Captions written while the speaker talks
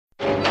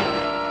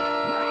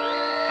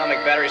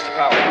Batteries to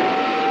power.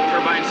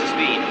 Turbines to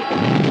speed.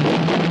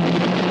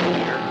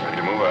 Ready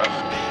to move out.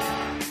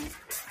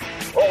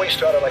 Before we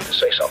start, I'd like to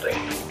say something.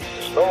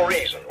 There's no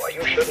reason why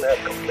you shouldn't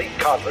have complete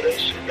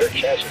confidence in your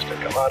chances to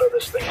come out of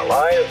this thing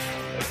alive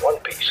in one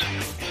piece.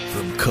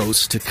 From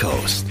coast to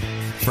coast,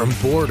 from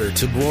border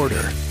to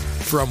border,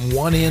 from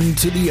one end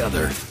to the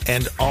other,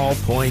 and all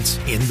points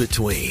in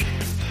between.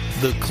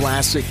 The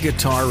Classic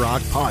Guitar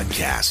Rock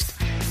Podcast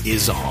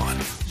is on.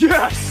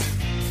 Yes!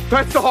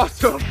 That's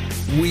awesome!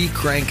 We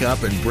crank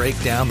up and break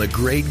down the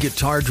great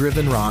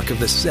guitar-driven rock of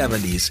the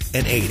 70s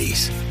and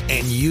 80s,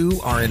 and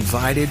you are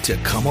invited to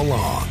come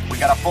along. We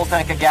got a full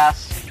tank of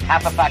gas,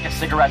 half a pack of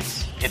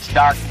cigarettes, it's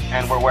dark,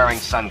 and we're wearing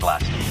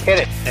sunglasses. Hit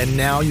it. And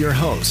now your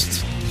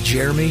hosts,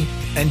 Jeremy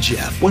and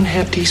Jeff.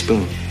 1/2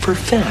 teaspoon for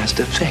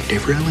fast,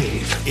 effective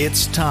relief.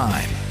 It's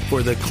time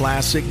for the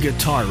Classic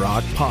Guitar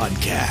Rock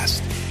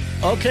Podcast.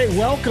 Okay,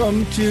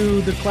 welcome to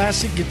the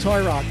Classic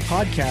Guitar Rock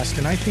Podcast,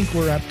 and I think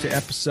we're up to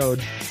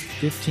episode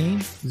 15.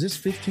 Is this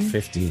 15?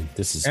 15.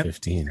 This is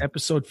 15.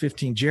 Episode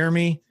 15.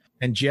 Jeremy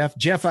and Jeff.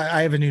 Jeff,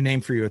 I have a new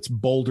name for you. It's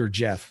Boulder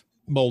Jeff.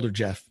 Boulder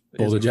Jeff.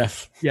 Boulder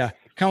Jeff. Yeah,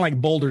 kind of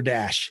like Boulder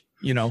Dash,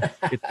 you know.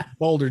 It's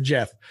Boulder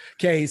Jeff.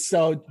 Okay,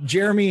 so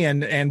Jeremy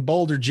and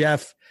Boulder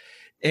Jeff,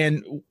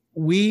 and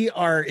we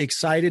are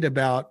excited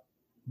about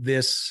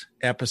this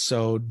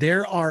episode.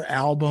 There are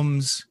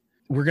albums.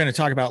 We're going to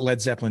talk about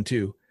Led Zeppelin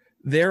 2.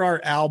 There are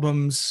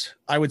albums,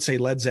 I would say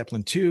Led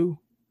Zeppelin 2.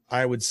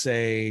 I would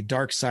say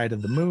Dark Side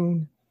of the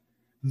Moon.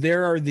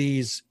 There are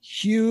these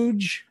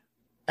huge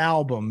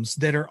albums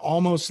that are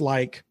almost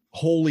like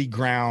holy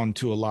ground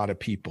to a lot of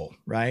people,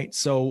 right?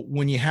 So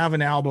when you have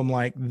an album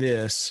like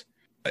this,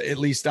 at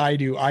least I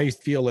do, I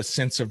feel a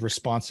sense of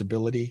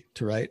responsibility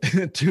to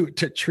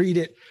to treat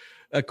it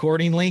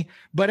accordingly.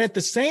 But at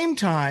the same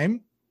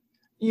time,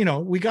 you know,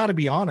 we got to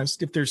be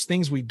honest. If there's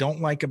things we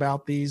don't like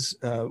about these,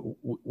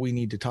 we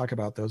need to talk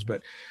about those.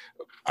 But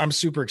I'm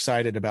super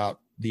excited about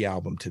the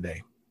album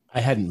today. I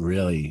hadn't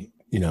really,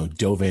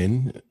 dove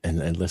in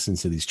and listened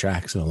to these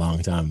tracks in a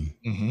long time.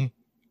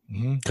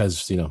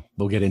 Because,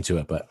 we'll get into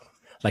it. But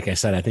like I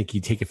said, I think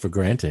you take it for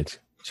granted.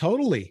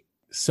 Totally.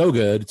 So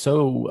good.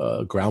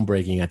 So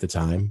groundbreaking at the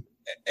time.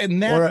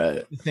 And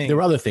that there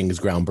were other things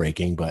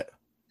groundbreaking, but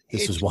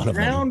this was one of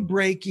them.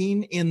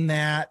 Groundbreaking in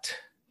that,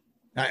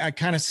 I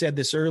kind of said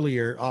this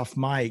earlier off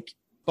mic.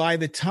 By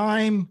the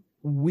time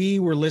we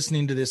were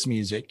listening to this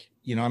music,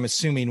 I'm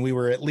assuming we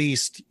were at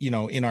least,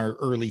 in our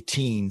early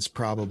teens,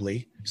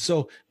 probably.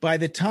 So by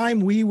the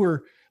time we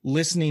were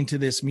listening to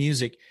this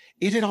music,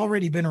 it had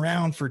already been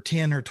around for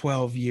 10 or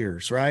 12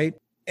 years, right?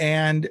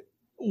 And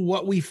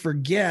what we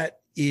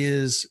forget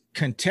is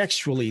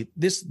contextually,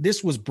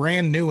 this was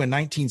brand new in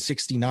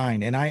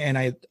 1969. And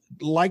I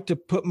like to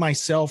put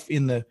myself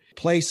in the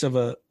place of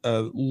a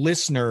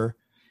listener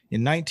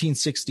in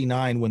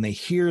 1969 when they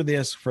hear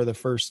this for the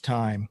first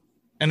time.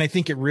 And I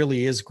think it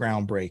really is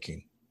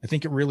groundbreaking.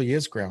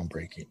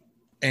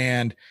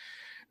 And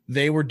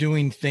they were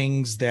doing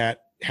things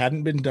that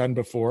hadn't been done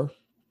before.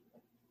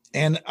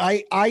 And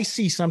I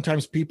see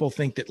sometimes people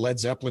think that Led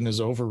Zeppelin is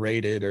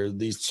overrated or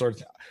these sorts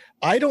of,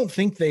 I don't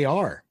think they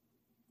are.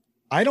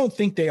 I don't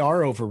think they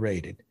are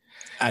overrated.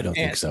 I don't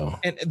think so.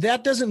 And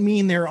that doesn't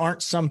mean there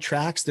aren't some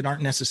tracks that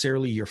aren't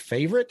necessarily your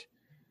favorite.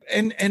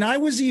 And I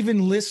was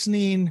even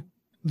listening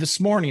this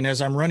morning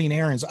as I'm running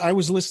errands. I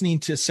was listening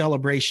to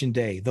Celebration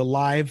Day, the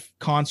live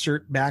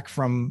concert back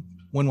from,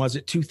 when was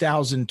it,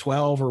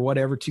 2012 or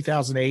whatever,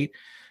 2008,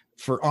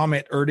 for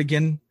Ahmet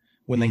Ertegun,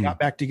 when they got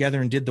back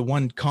together and did the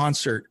one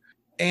concert.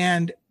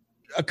 And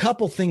a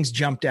couple things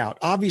jumped out.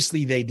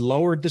 Obviously, they'd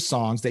lowered the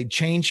songs. They'd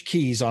changed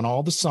keys on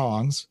all the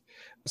songs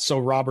so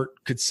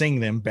Robert could sing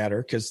them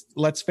better. Because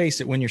let's face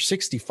it, when you're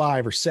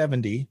 65 or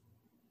 70,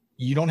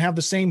 you don't have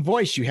the same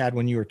voice you had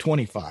when you were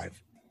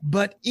 25.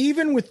 But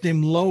even with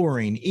them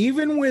lowering,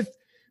 even with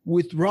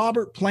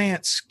Robert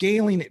Plant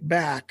scaling it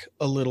back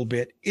a little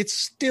bit, it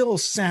still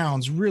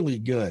sounds really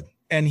good.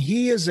 And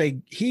he is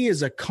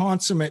a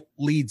consummate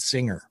lead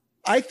singer.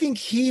 I think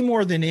he,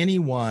 more than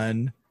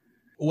anyone,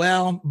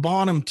 well,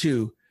 Bonham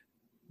too,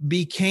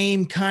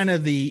 became kind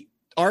of the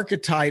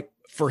archetype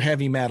for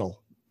heavy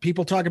metal.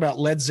 People talk about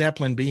Led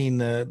Zeppelin being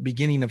the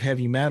beginning of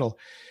heavy metal.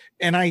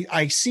 And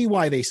I see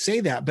why they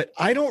say that, but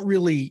I don't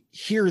really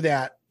hear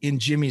that in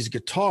Jimmy's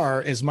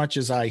guitar as much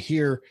as I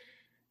hear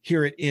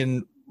it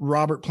in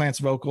Robert Plant's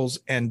vocals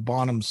and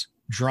Bonham's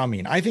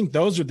drumming. I think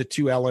those are the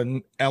two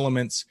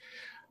elements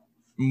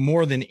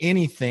more than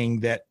anything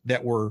that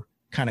were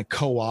kind of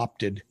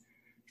co-opted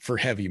for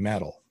heavy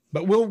metal.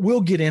 But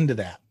we'll get into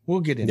that.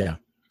 We'll get into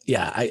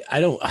Yeah, I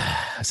don't.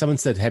 Someone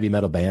said heavy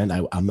metal band.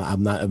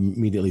 I'm not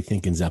immediately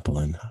thinking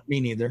Zeppelin.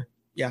 Me neither.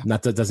 Yeah.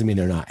 Not that doesn't mean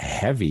they're not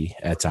heavy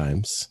at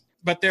times.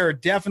 But there are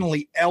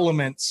definitely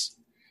elements.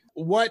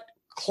 What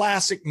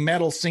classic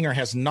metal singer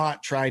has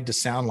not tried to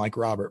sound like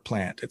Robert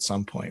Plant at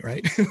some point,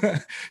 right?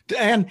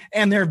 and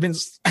there have been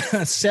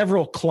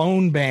several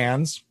clone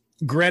bands.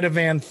 Greta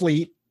Van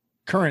Fleet,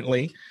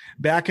 currently,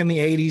 back in the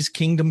 80s,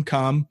 Kingdom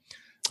Come.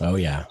 Oh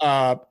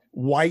yeah.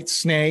 White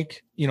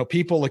Snake.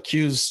 People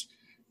accuse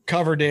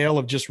Coverdale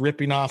of just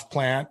ripping off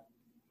Plant,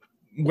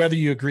 whether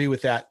you agree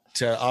with that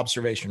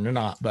observation or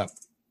not. But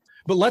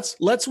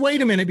let's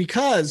wait a minute,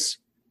 because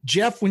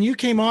Jeff, when you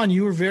came on,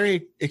 you were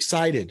very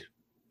excited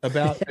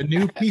about a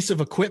new piece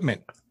of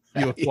equipment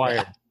you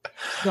acquired.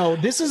 So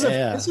this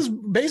is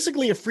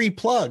basically a free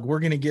plug we're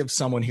going to give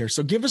someone here.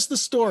 So give us the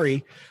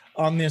story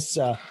on this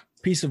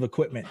piece of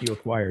equipment you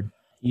acquired.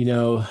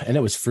 And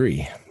it was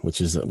free,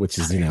 which is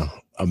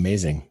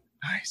amazing.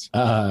 Nice.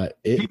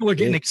 People are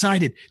getting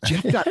excited.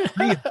 Jeff got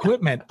free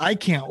equipment. I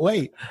can't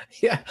wait.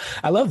 Yeah,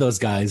 I love those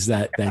guys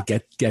that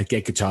get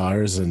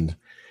guitars and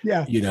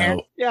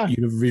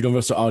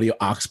Universal Audio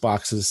aux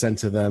boxes sent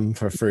to them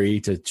for free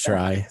to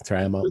try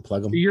them out and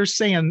plug them. You're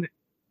saying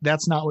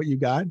that's not what you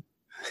got?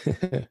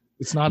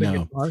 It's not a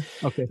guitar.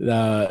 Okay.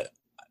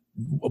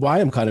 Why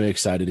I'm kind of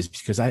excited is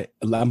because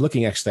I'm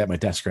looking actually at my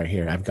desk right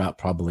here. I've got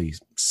probably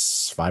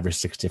 5 or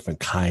 6 different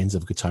kinds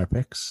of guitar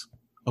picks.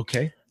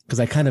 Okay. Because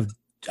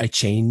I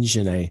change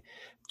and I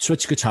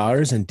switch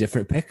guitars, and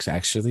different picks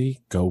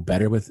actually go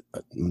better with,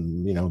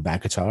 that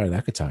guitar or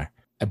that guitar.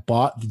 I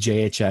bought the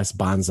JHS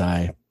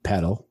Bonsai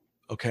pedal.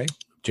 Okay.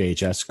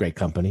 JHS, great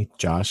company.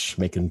 Josh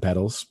making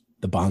pedals.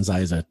 The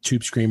Bonsai is a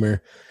tube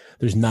screamer.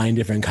 There's 9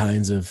 different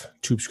kinds of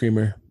tube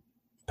screamer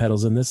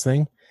pedals in this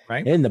thing.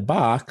 Right. In the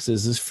box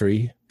is this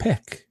free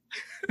pick.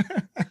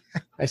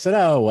 I said,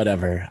 oh,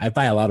 whatever. I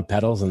buy a lot of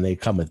pedals and they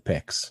come with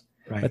picks.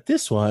 Right. But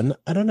this one,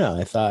 I don't know.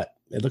 I thought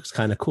it looks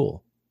kind of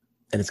cool.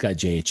 And it's got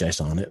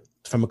JHS on it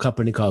from a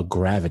company called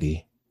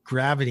Gravity.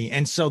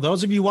 And so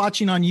those of you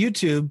watching on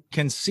YouTube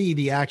can see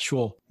the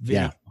actual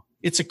video. Yeah.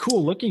 It's a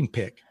cool looking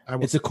pick.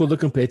 It's a cool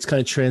looking pick. It's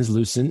kind of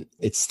translucent.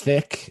 It's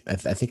thick. I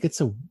think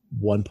it's a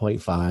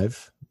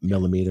 1.5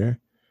 millimeter.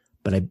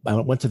 But I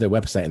went to their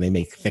website and they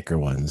make thicker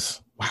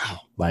ones.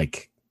 Wow.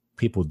 Like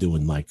people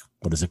doing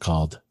what is it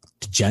called?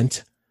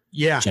 Gent?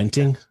 Yeah.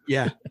 Genting?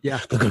 Yeah. Yeah,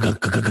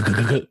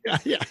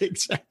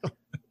 exactly.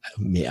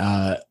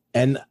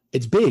 And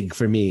it's big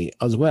for me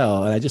as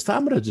well. And I just thought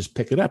I'm going to just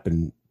pick it up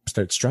and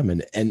start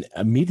strumming. And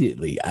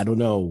immediately, I don't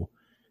know,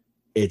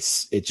 it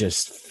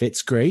just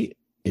fits great.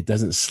 It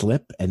doesn't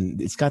slip. And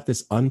it's got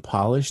this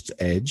unpolished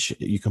edge.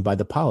 You can buy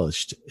the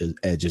polished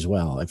edge as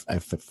well. I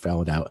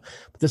found out.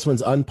 But this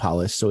one's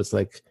unpolished. So it's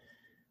like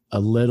a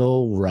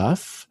little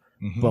rough.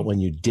 Mm-hmm. But when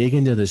you dig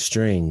into the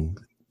string,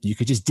 you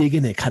could just dig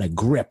in. It kind of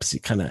grips.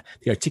 The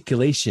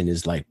articulation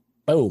is like,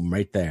 boom,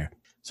 right there.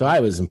 So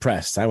I was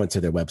impressed. I went to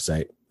their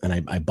website and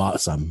I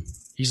bought some.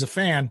 He's a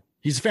fan.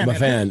 I'm a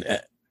fan.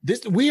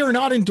 We are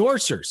not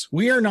endorsers.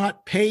 We are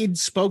not paid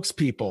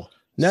spokespeople.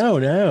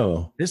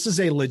 No. This is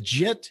a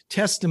legit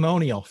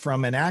testimonial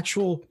from an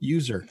actual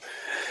user.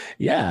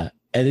 Yeah.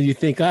 And then you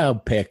think,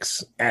 oh,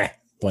 picks,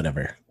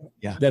 whatever.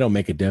 Yeah. They don't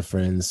make a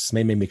difference.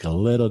 Maybe make a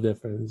little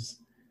difference.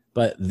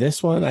 But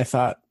this one, I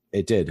thought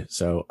it did.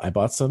 So I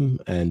bought some,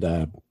 and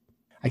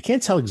I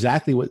can't tell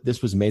exactly what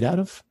this was made out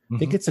of. Mm-hmm. I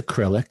think it's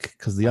acrylic,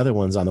 because the other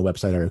ones on the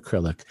website are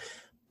acrylic.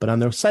 But on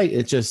their site,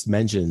 it just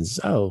mentions,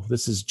 oh,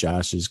 this is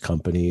Josh's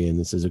company, and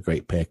this is a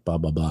great pick, blah,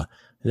 blah, blah.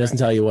 It doesn't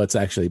tell you what's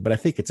actually, but I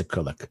think it's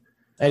acrylic.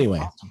 Anyway,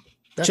 awesome.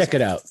 Check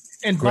it out.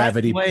 And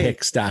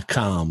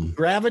GravityPicks.com.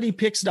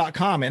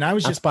 GravityPicks.com. And I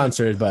was just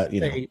sponsored, but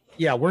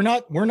yeah,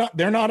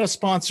 they're not a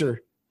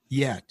sponsor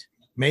yet.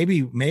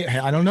 Maybe,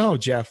 I don't know,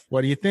 Jeff.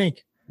 What do you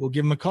think? We'll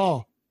give them a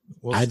call.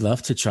 I'd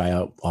love to try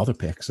out all the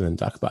picks and then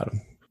talk about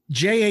them.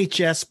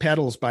 JHS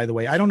pedals, by the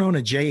way. I don't own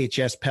a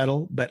JHS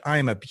pedal, but I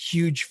am a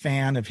huge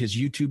fan of his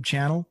YouTube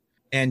channel.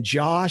 And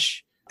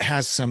Josh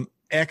has some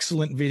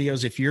excellent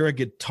videos. If you're a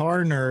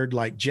guitar nerd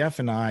like Jeff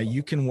and I,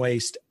 you can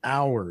waste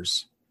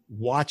hours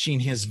watching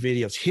his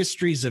videos,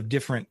 histories of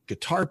different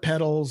guitar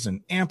pedals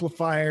and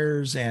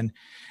amplifiers. And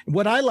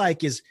what I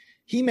like is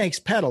he makes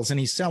pedals and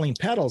he's selling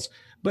pedals,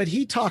 but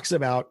he talks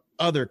about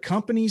other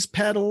companies'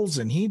 pedals,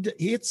 and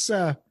it's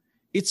a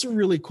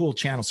really cool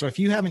channel. So if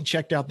you haven't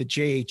checked out the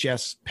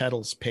JHS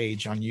pedals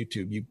page on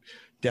YouTube, you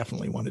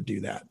definitely want to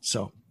do that.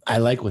 So I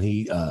like when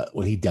he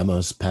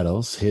demos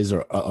pedals, his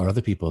or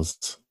other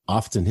people's.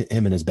 Often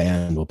him and his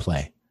band will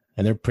play,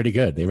 and they're pretty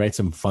good. They write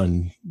some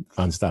fun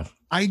stuff.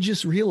 I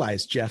just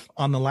realized, Jeff,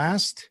 on the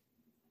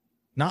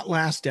not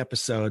last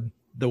episode,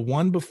 the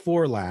one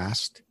before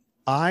last,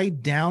 I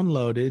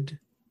downloaded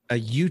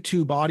a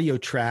YouTube audio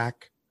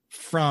track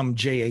from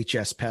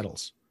JHS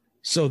pedals.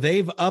 So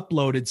they've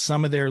uploaded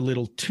some of their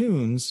little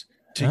tunes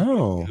to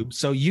YouTube.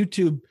 So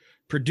YouTube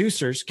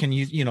producers can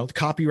use,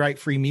 copyright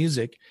free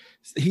music.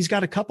 He's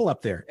got a couple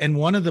up there. And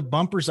one of the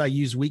bumpers I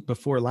used week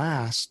before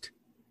last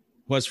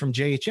was from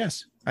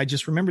JHS. I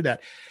just remembered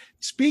that.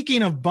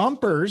 Speaking of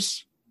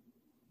bumpers,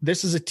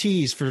 this is a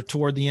tease for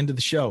toward the end of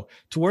the show.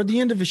 Toward the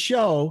end of the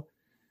show,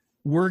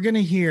 we're going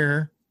to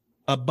hear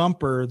a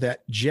bumper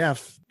that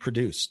Jeff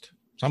produced.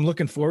 So I'm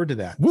looking forward to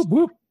that. Whoop,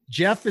 whoop.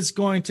 Jeff is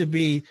going to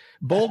be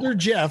Boulder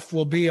Jeff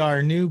will be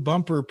our new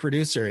bumper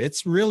producer.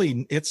 It's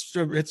really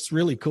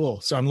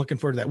cool. So I'm looking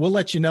forward to that. We'll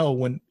let you know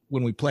when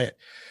we play it.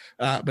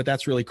 But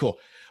that's really cool.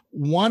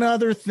 One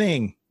other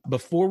thing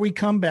before we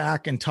come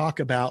back and talk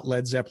about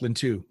Led Zeppelin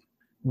 2,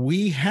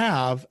 we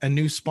have a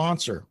new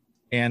sponsor,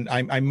 and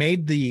I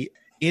made the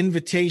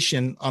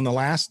invitation on the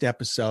last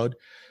episode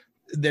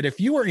that if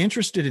you are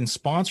interested in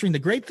sponsoring, the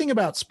great thing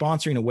about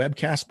sponsoring a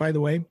webcast, by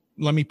the way,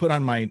 let me put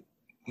on my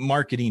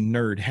marketing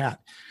nerd hat.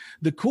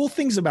 The cool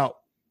things about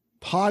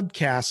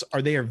podcasts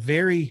are they are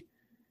very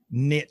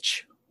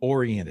niche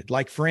oriented.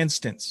 Like, for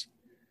instance,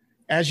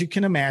 as you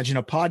can imagine,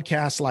 a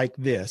podcast like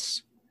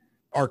this,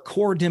 our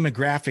core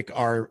demographic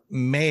are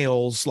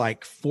males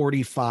like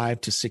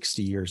 45 to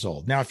 60 years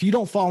old. Now, if you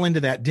don't fall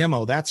into that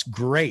demo, that's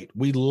great.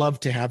 We love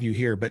to have you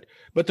here, but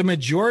the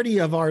majority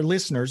of our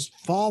listeners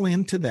fall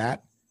into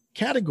that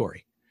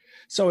category.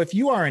 So if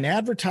you are an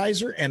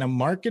advertiser and a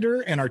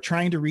marketer and are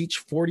trying to reach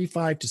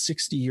 45 to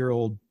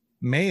 60-year-old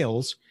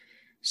males,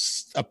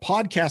 a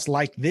podcast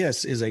like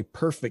this is a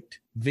perfect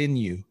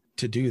venue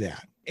to do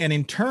that. And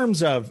in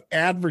terms of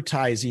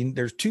advertising,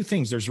 there's two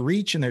things. There's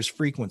reach and there's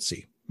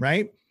frequency,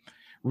 right?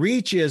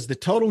 Reach is the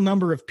total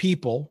number of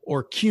people,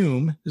 or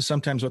cum is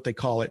sometimes what they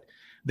call it,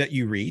 that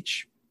you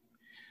reach.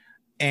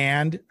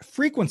 And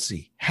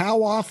frequency,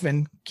 how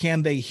often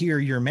can they hear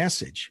your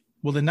message?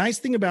 Well, the nice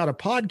thing about a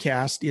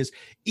podcast is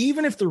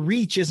even if the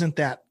reach isn't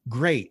that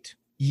great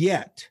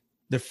yet,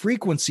 the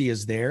frequency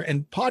is there.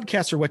 And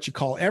podcasts are what you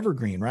call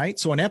evergreen, right?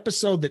 So an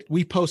episode that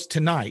we post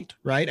tonight,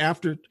 right?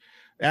 After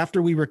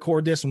we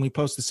record this and we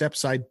post this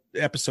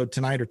episode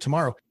tonight or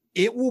tomorrow,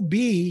 it will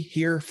be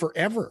here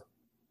forever.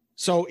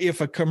 So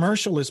if a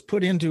commercial is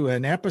put into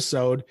an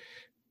episode,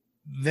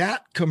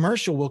 that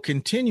commercial will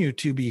continue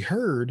to be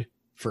heard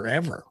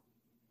forever,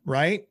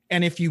 right?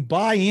 And if you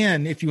buy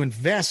in, if you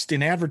invest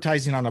in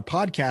advertising on a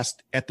podcast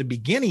at the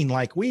beginning,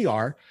 like we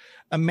are,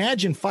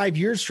 imagine 5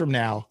 years from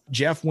now,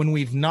 Jeff, when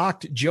we've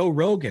knocked Joe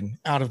Rogan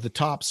out of the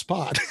top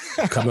spot.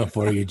 Coming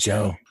for you,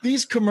 Joe.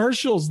 These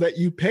commercials that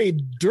you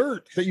paid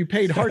dirt, that you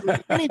paid hardly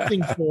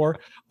anything for,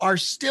 are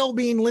still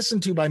being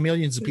listened to by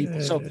millions of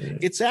people. So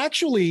it's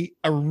actually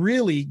a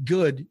really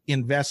good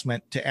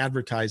investment to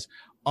advertise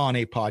on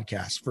a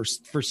podcast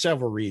for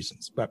several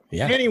reasons. But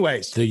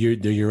anyways, the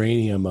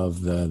uranium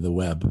of the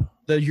web.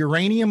 The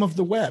uranium of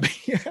the web.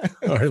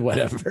 Or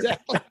whatever.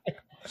 Exactly.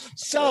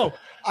 So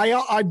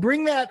I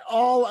bring that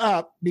all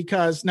up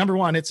because, number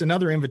one, it's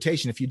another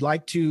invitation. If you'd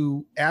like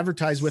to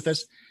advertise with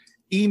us,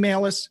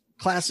 email us,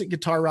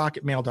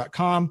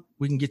 classicguitarrock@mail.com.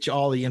 We can get you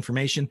all the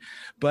information.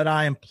 But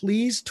I am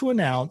pleased to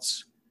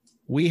announce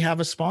we have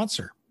a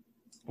sponsor.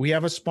 We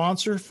have a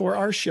sponsor for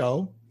our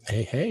show.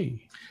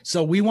 Hey.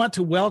 So we want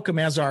to welcome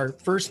as our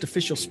first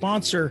official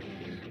sponsor,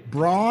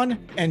 Braun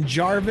and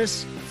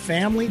Jarvis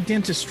Family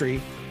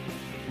Dentistry,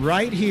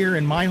 right here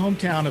in my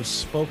hometown of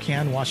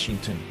Spokane,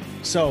 Washington.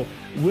 So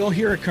we'll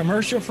hear a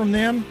commercial from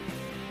them.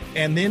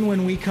 And then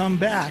when we come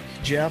back,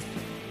 Jeff,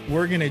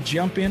 we're going to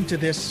jump into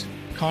this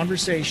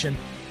conversation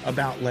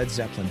about Led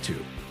Zeppelin 2.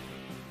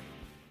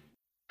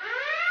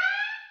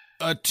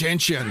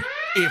 Attention.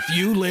 If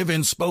you live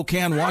in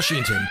Spokane,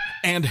 Washington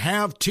and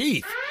have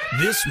teeth,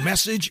 this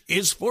message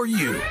is for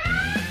you.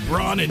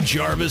 Braun and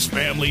Jarvis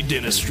Family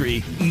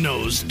Dentistry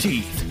knows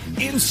teeth.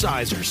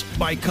 Incisors,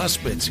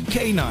 bicuspids,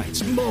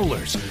 canines,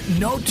 molars.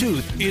 No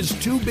tooth is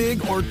too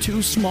big or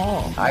too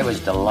small. I was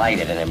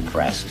delighted and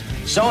impressed.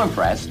 So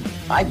impressed,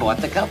 I bought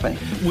the company.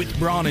 With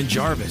Braun and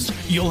Jarvis,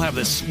 you'll have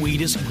the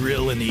sweetest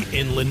grill in the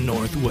inland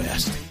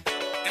Northwest.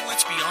 And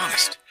let's be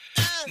honest,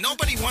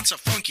 nobody wants a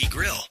funky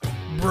grill.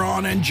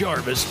 Braun and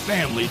Jarvis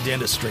Family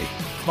Dentistry.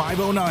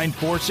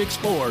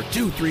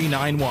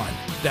 509-464-2391.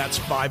 That's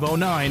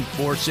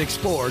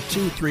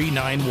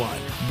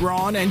 509-464-2391.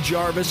 Braun and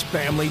Jarvis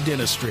Family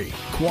Dentistry.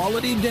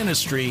 Quality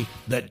dentistry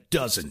that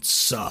doesn't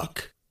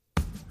suck.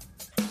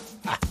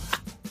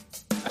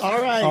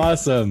 All right.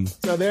 Awesome.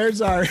 So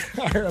there's our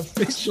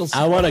official sponsor.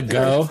 I want to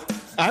go.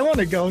 I want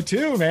to go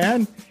too,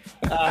 man.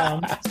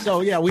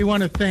 So yeah, we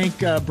want to thank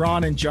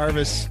Braun and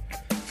Jarvis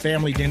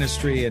Family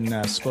Dentistry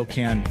in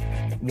Spokane,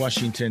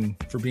 Washington,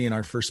 for being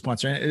our first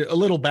sponsor. And a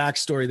little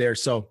backstory there.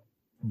 So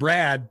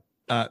Brad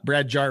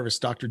Jarvis,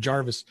 Dr.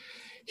 Jarvis,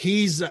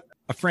 he's a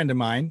friend of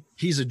mine.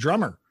 He's a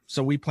drummer.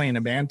 So we play in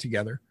a band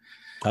together.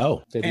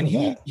 Oh, and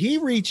he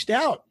reached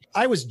out.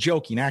 I was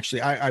joking,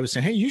 actually. I was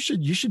saying, hey, you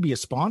should be a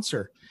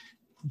sponsor.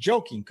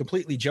 Joking,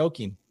 completely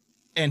joking.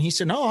 And he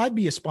said, no, I'd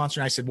be a sponsor.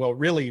 And I said, well,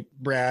 really,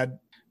 Brad,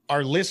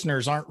 our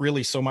listeners aren't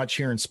really so much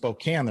here in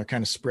Spokane. They're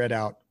kind of spread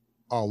out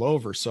all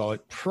over. So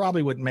it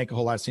probably wouldn't make a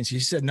whole lot of sense. He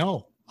said,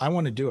 no, I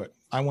want to do it.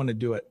 I want to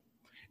do it.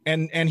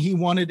 And he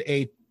wanted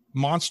a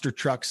monster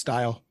truck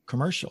style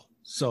commercial.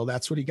 So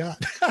that's what he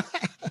got.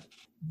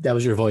 That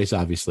was your voice,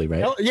 obviously,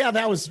 right? Oh, yeah,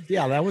 that was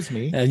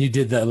me. And you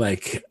did the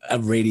like a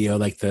radio,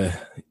 like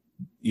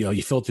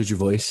you filtered your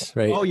voice,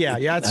 right? Oh yeah.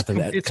 It's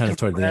kind of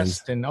toward the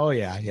end. And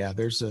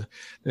there's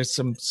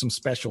some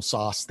special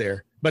sauce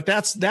there. But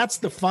that's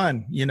the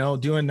fun,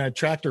 doing a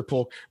tractor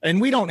pull. And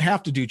we don't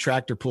have to do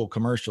tractor pull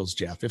commercials,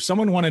 Jeff. If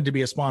someone wanted to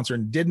be a sponsor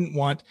and didn't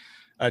want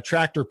a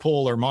tractor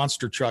pull or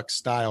monster truck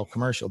style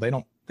commercial, they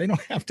don't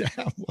have to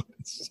have one.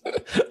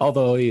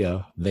 Although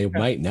they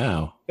might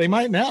now. They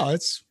might now.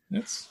 It's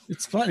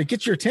fun. It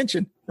gets your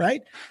attention,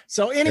 right?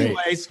 So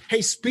anyways,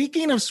 Hey,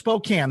 speaking of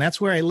Spokane,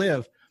 that's where I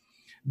live.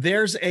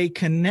 There's a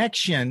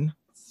connection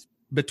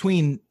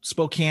between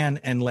Spokane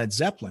and Led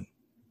Zeppelin.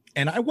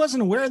 And I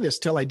wasn't aware of this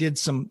till I did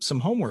some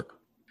homework.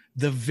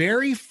 The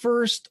very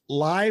first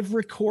live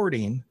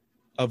recording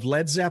of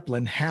Led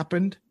Zeppelin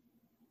happened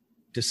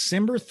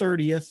December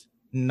 30th,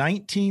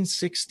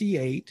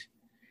 1968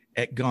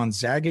 at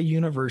Gonzaga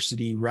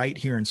University right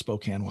here in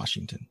Spokane,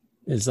 Washington.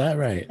 Is that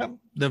right?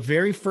 The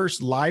very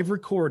first live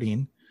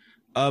recording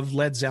of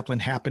Led Zeppelin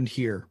happened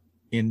here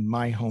in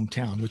my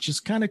hometown, which is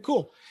kind of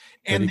cool.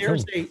 And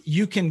there's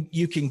you can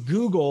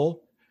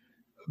Google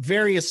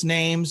various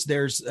names.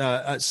 There's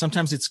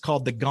sometimes it's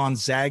called the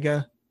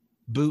Gonzaga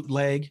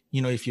bootleg.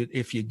 You know, if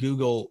you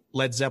Google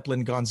Led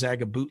Zeppelin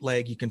Gonzaga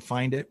bootleg, you can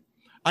find it.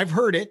 I've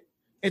heard it.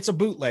 It's a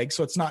bootleg,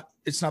 so it's not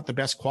the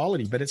best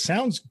quality, but it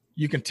sounds,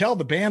 you can tell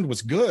the band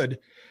was good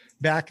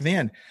back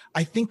then.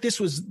 I think this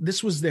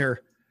was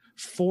their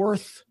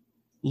fourth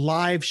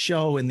live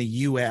show in the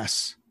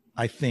US,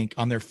 I think,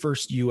 on their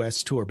first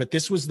US tour, but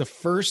this was the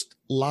first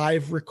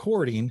live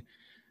recording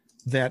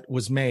that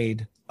was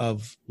made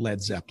of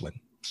Led Zeppelin.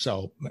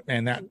 So,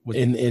 and that was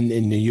in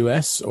the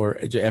US or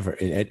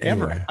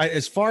ever.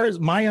 As far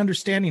as my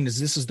understanding is,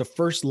 this is the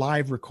first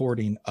live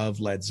recording of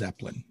Led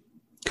Zeppelin.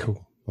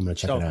 Cool. I'm going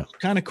to check it out.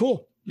 Kind of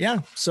cool.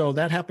 Yeah. So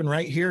that happened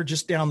right here,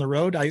 just down the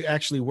road. I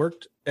actually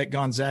worked at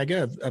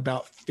Gonzaga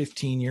about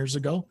 15 years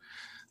ago.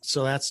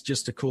 So that's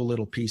just a cool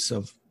little piece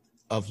of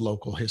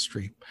local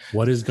history.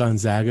 What is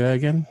Gonzaga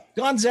again?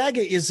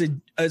 Gonzaga is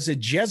a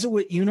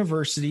Jesuit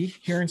university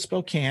here in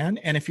Spokane.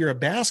 And if you're a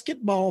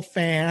basketball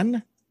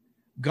fan,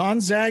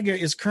 Gonzaga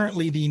is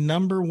currently the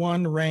number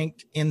 1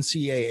 ranked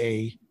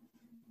NCAA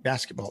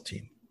basketball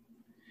team.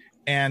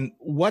 And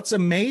what's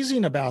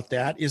amazing about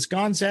that is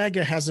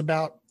Gonzaga has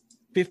about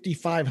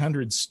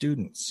 5,500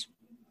 students,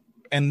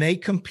 and they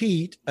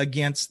compete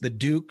against the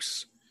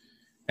Dukes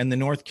and the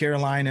North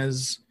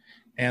Carolinas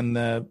and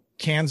the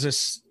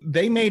Kansas.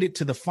 They made it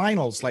to the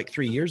finals like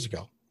 3 years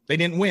ago. They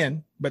didn't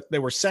win, but they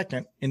were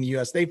second in the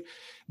U.S.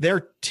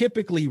 They're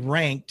typically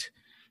ranked,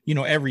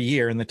 every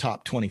year in the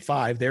top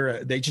 25.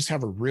 They just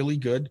have a really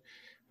good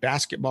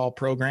basketball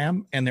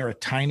program, and they're a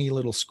tiny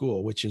little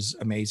school, which is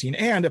amazing.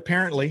 And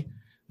apparently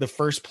the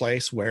first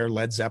place where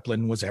Led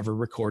Zeppelin was ever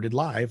recorded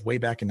live way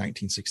back in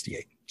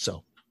 1968.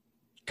 So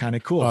kind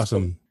of cool.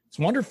 Awesome. So it's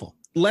wonderful.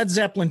 Led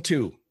Zeppelin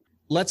 2.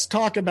 Let's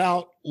talk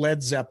about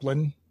Led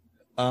Zeppelin.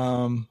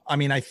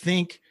 I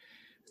think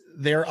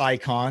they're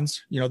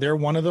icons. They're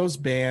one of those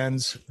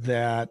bands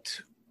that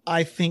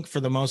I think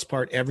for the most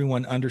part,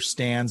 everyone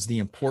understands the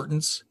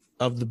importance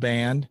of the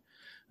band.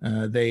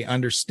 They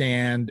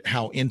understand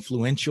how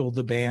influential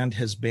the band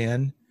has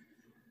been.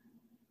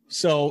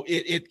 So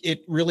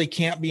it really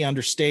can't be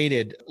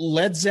understated.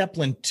 Led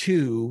Zeppelin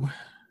 2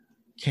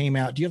 came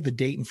out. Do you have the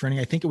date in front of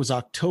you? I think it was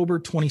October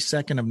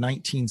 22nd of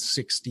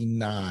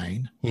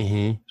 1969.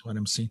 Mm-hmm. That's what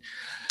I'm seeing.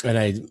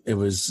 And it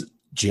was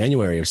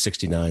January of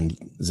 69.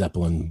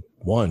 Zeppelin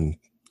 1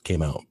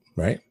 came out,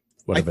 right?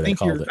 Whatever they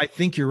called it. I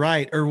think you're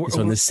right.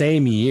 So in the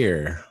same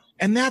year.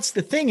 And that's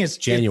the thing is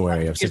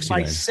January of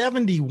 69. By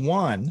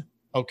 71,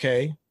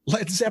 okay,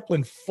 Led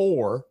Zeppelin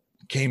 4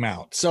 came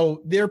out.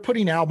 So they're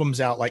putting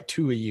albums out like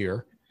 2 a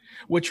year,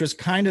 which was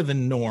kind of the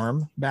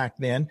norm back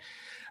then.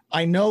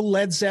 I know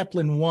Led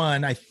Zeppelin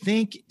 1, I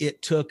think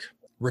it took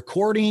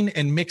recording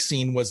and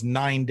mixing was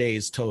 9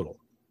 days total.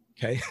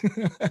 Okay.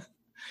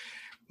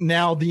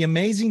 Now, the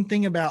amazing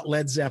thing about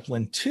Led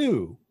Zeppelin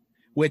 2,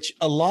 which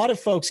a lot of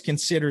folks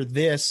consider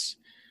this,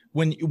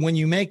 when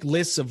you make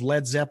lists of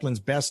Led Zeppelin's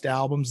best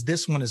albums,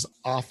 this one is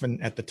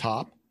often at the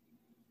top.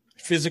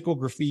 Physical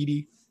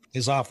Graffiti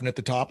is often at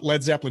the top.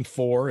 Led Zeppelin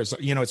 4 is,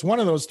 it's one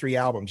of those 3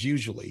 albums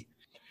usually.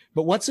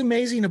 But what's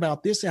amazing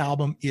about this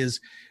album is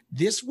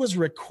this was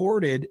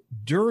recorded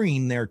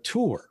during their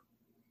tour.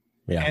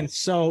 Yeah. And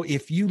so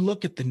if you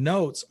look at the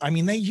notes,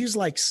 they use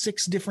like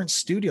 6 different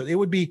studios. They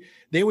would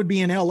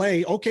be in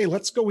LA. Okay,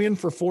 let's go in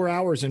for 4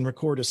 hours and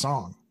record a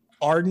song.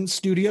 Ardent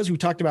Studios. We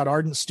talked about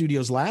Ardent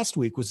Studios last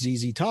week with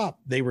ZZ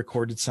Top. They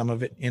recorded some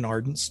of it in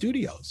Ardent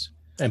Studios.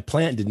 And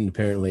Plant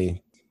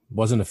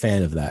wasn't a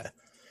fan of that.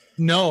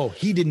 No,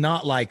 he did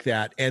not like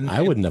that. And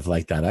I wouldn't have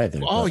liked that either.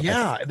 Oh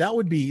yeah, that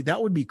would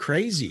be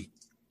crazy.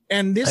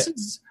 And this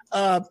is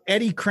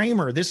Eddie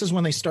Kramer. This is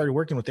when they started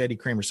working with Eddie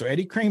Kramer. So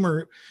Eddie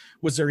Kramer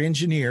was their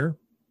engineer,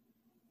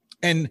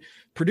 and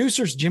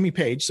producer's Jimmy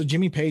Page. So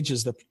Jimmy Page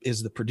is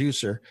the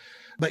producer.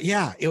 But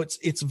yeah,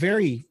 it's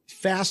very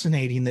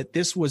fascinating that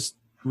this was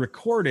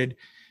recorded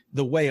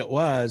the way it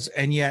was,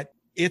 and yet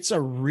it's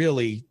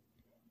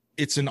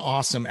an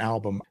awesome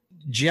album.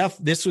 Jeff,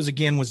 this was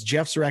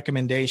Jeff's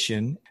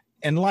recommendation.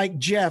 And like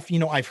Jeff,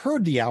 I've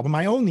heard the album.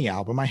 I own the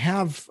album. I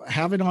have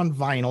it on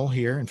vinyl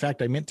here. In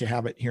fact, I meant to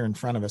have it here in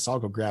front of us. I'll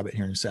go grab it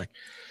here in a sec.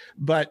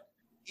 But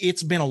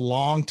it's been a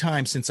long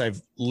time since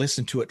I've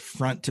listened to it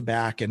front to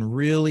back and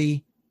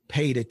really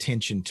paid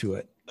attention to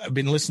it. I've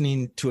been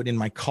listening to it in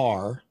my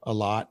car a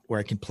lot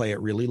where I can play it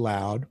really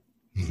loud.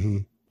 Mm-hmm.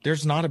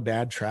 There's not a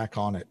bad track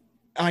on it.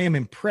 I am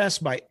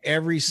impressed by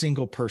every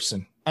single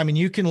person.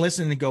 You can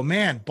listen and go,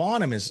 man,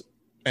 Bonham is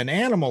an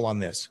animal on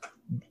this.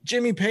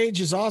 Jimmy Page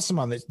is awesome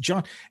on this.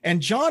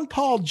 John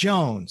Paul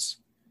Jones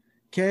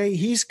Okay.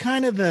 He's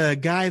kind of the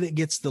guy that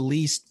gets the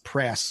least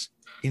press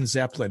in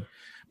Zeppelin,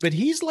 but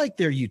he's like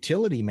their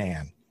utility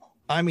man.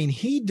 I mean,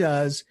 he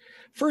does,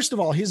 first of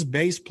all, his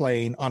bass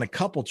playing on a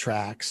couple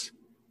tracks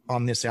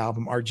on this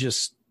album are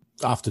just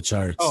off the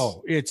charts.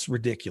 Oh, it's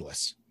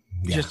ridiculous.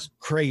 Yeah. Just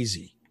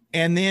crazy.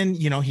 And then,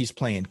 you know, he's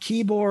playing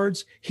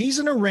keyboards. He's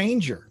an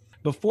arranger.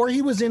 Before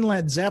he was in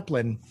Led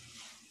Zeppelin,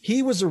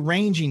 he was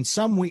arranging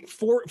some week,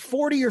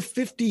 40 or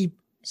 50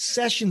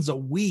 sessions a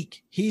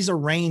week. He's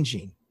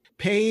arranging.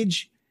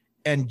 Page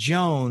and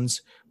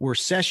Jones were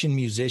session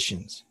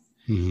musicians.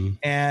 Mm-hmm.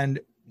 And,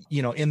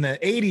 you know, in the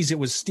 80s, it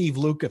was Steve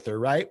Lukather,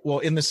 right? Well,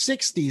 in the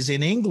 60s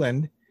in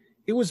England,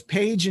 it was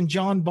Page and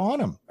John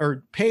Bonham,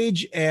 or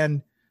Page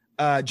and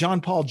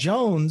John Paul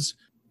Jones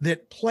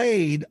that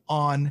played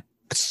on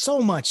so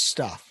much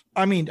stuff.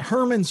 I mean,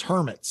 Herman's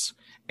Hermits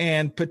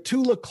and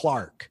Petula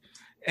Clark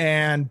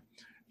and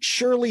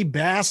Shirley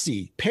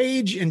Bassey.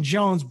 Page and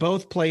Jones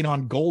both played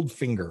on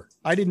Goldfinger.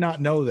 I did not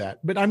know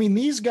that. But I mean,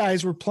 these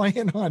guys were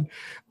playing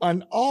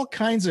on all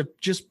kinds of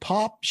just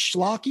pop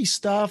schlocky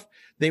stuff.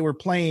 They were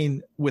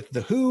playing with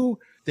The Who.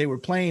 They were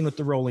playing with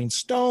the Rolling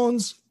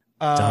Stones.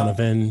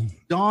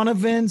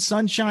 Donovan,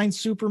 Sunshine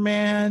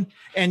Superman.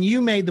 And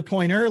you made the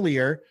point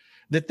earlier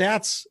that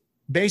that's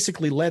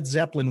basically Led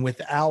Zeppelin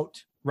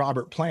without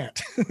Robert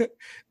Plant.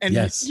 And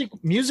yes,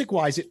 music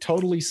wise, it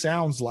totally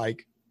sounds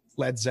like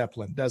Led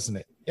Zeppelin, doesn't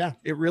it? Yeah,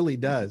 it really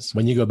does.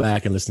 When you go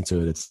back and listen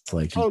to it, it's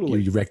like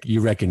totally.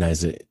 you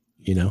recognize it,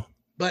 you know?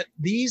 But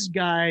these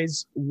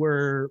guys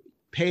were,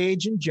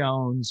 Page and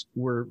Jones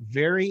were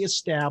very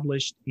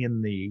established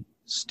in the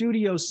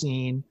studio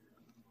scene.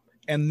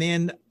 And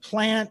then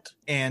Plant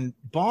and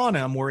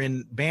Bonham were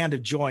in Band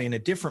of Joy in a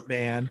different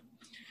band.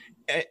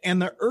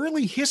 And the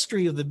early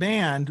history of the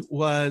band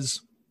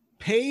was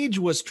Page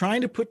was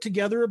trying to put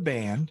together a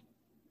band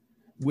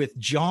with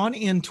John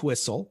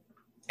Entwistle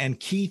and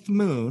Keith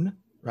Moon,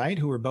 right,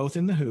 who were both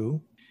in The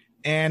Who.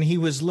 And he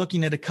was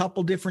looking at a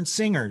couple different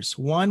singers.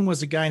 One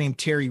was a guy named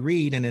Terry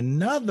Reid, and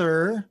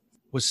another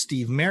was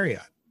Steve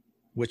Marriott,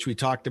 which we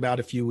talked about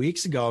a few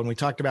weeks ago. And we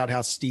talked about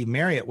how Steve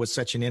Marriott was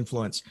such an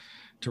influence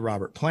to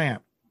Robert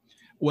Plant.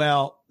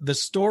 Well, the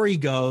story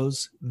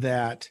goes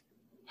that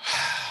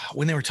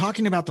when they were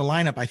talking about the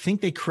lineup, I think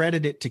they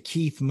credit it to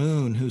Keith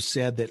Moon, who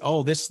said that,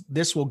 oh,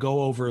 this will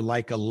go over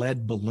like a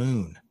lead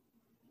balloon.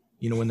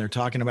 You know, when they're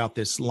talking about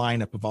this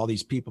lineup of all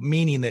these people,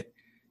 meaning that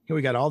here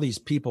we got all these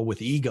people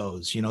with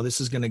egos, you know,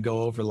 this is going to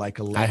go over like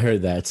a lead. I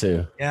heard that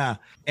too. Yeah.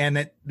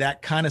 And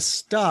that kind of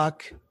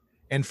stuck.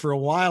 And for a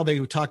while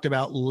they talked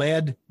about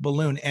lead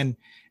balloon. And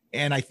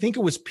I think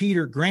it was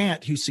Peter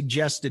Grant who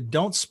suggested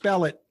don't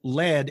spell it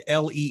lead,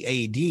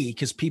 L-E-A-D,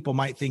 because people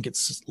might think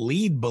it's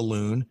lead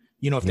balloon,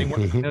 you know, if they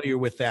weren't familiar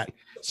with that.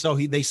 So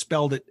they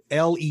spelled it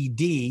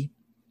L-E-D.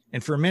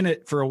 And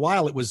for a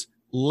while, it was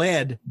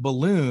lead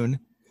balloon.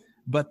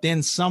 But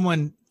then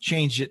someone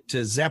changed it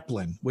to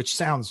Zeppelin, which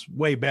sounds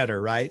way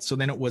better, right? So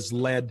then it was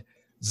Led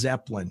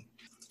Zeppelin.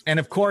 And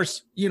of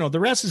course, you know, the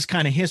rest is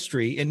kind of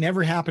history. It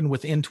never happened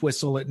with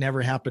Entwistle. It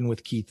never happened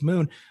with Keith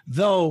Moon,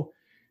 though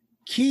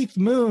Keith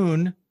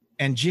Moon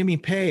and Jimmy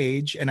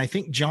Page, and I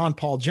think John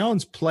Paul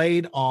Jones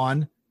played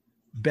on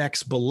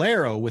Beck's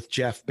Bolero with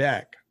Jeff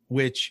Beck,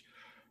 which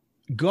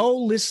go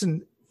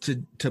listen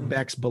to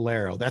Beck's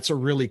Bolero. That's a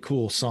really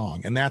cool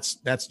song. And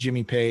that's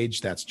Jimmy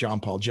Page. That's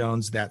John Paul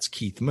Jones. That's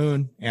Keith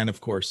Moon. And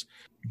of course,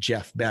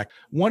 Jeff Beck,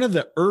 one of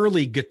the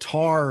early heavy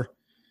guitar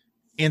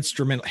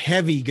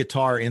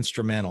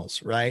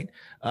instrumentals, right?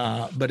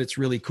 But it's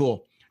really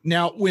cool.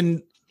 Now,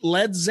 when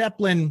Led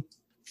Zeppelin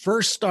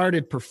first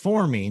started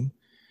performing,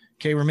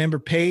 okay, remember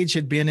Page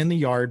had been in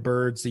the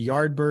Yardbirds. The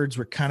Yardbirds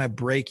were kind of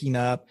breaking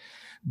up,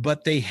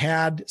 but they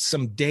had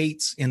some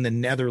dates in the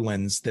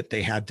Netherlands that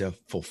they had to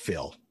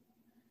fulfill.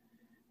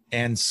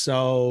 And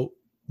so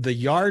the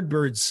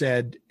Yardbirds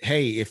said,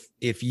 hey,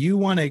 if you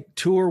want to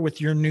tour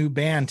with your new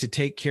band to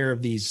take care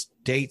of these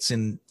dates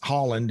in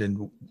Holland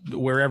and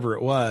wherever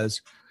it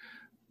was,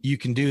 you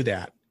can do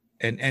that.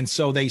 And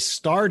so they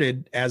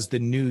started as the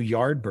New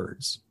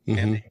Yardbirds,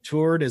 and they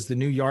toured as the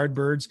New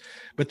Yardbirds.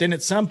 But then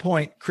at some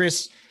point,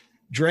 Chris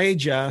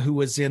Dreja, who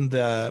was in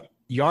the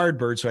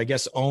Yardbirds, who I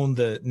guess owned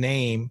the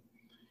name,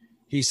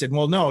 he said,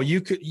 well, no,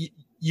 you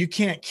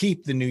can't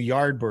keep the New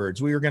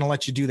Yardbirds. We were going to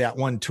let you do that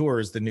one tour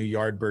as the New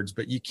Yardbirds,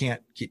 but you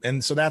can't keep.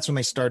 And so that's when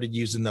they started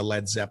using the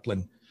Led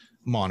Zeppelin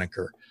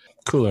moniker.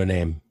 Cooler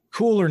name,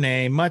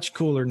 much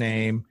cooler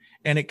name.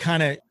 And it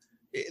kind of,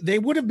 they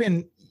would have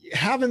been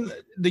having,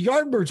 the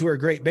Yardbirds were a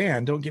great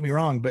band, don't get me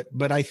wrong,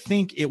 but I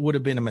think it would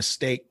have been a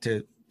mistake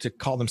to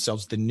call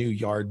themselves the New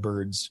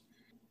Yardbirds.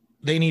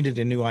 They needed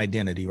a new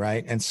identity,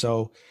 right? And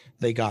so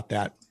they got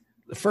that.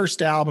 The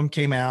first album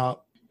came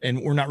out,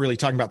 and we're not really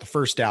talking about the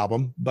first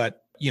album,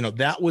 but you know,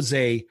 that was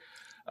a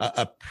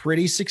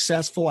pretty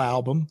successful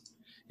album.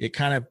 It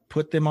kind of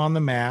put them on the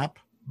map.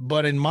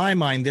 But in my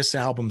mind, this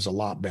album's a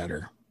lot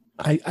better.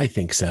 I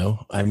think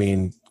so. I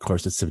mean, of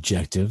course, it's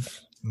subjective,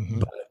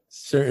 but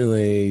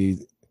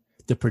certainly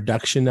the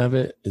production of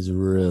it is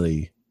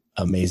really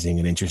amazing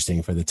and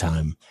interesting for the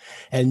time.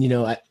 And, you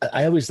know,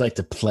 I always like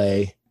to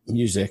play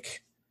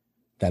music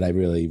that I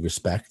really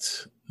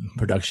respect,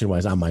 production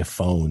wise, on my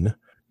phone,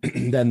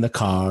 then the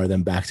car,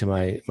 then back to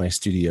my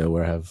studio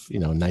where I have,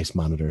 nice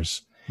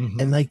monitors.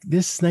 And like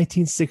this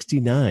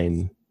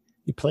 1969,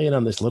 you play it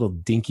on this little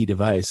dinky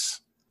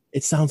device.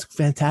 It sounds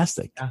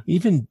fantastic. Yeah.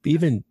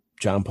 Even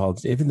John Paul,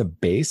 even the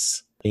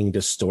bass being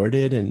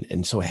distorted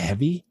and so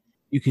heavy,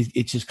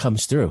 it just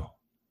comes through.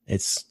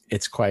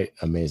 It's quite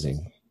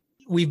amazing.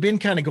 We've been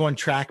kind of going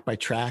track by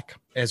track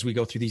as we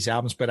go through these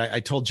albums, but I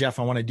told Jeff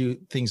I want to do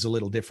things a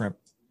little different.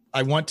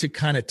 I want to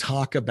kind of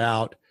talk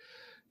about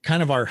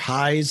kind of our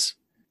highs,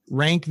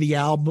 rank the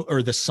album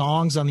or the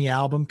songs on the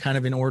album kind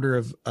of in order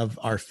of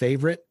our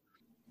favorite.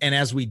 And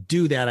as we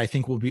do that, I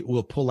think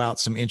we'll pull out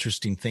some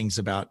interesting things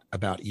about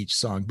each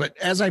song. But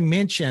as I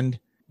mentioned,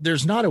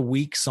 there's not a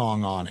weak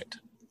song on it.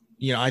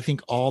 I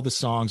think all the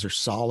songs are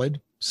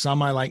solid.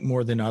 Some I like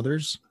more than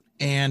others.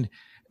 And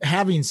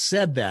having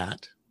said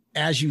that,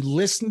 as you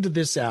listen to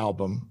this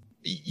album,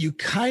 you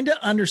kind of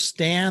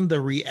understand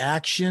the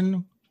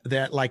reaction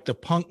that like the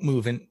punk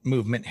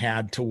movement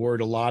had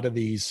toward a lot of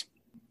these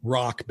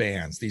rock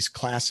bands, these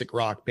classic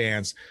rock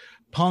bands.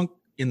 Punk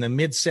in the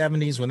mid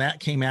 70s, when that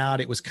came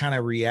out, it was kind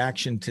of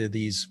reaction to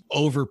these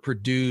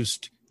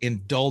overproduced,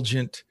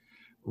 indulgent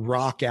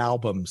rock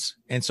albums.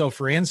 And so,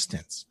 for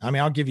instance,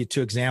 I'll give you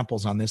two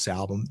examples on this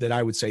album that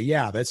I would say,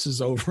 yeah, this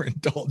is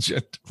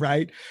overindulgent,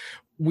 right?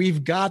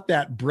 We've got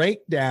that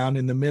breakdown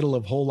in the middle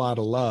of Whole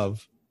Lotta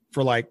Love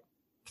for like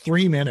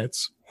 3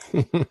 minutes.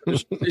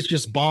 It's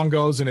just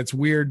bongos and it's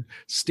weird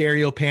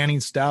stereo panning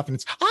stuff. And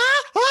it's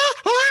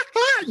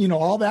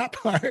all that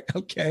part.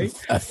 Okay.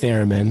 A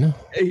theremin.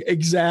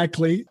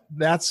 Exactly.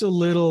 That's a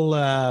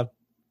little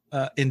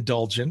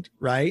indulgent,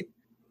 right?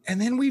 And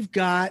then we've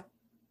got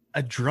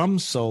a drum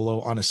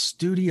solo on a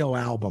studio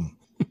album.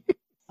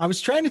 I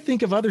was trying to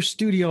think of other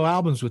studio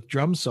albums with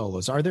drum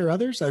solos. Are there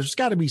others? There's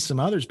got to be some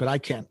others, but I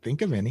can't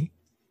think of any.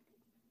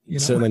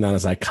 Certainly not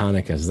as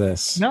iconic as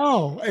this.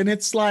 No. And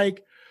it's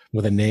like,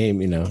 with a name,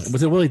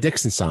 was a Willie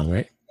Dixon song,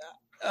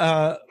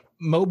 right?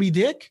 Moby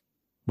Dick?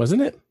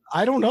 Wasn't it?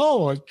 I don't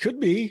know. It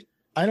could be.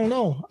 I don't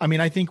know.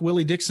 I think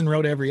Willie Dixon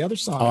wrote every other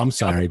song. Oh, I'm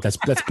sorry. That's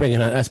bring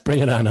it on. Let's bring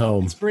it on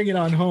home. Let's bring it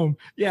on home.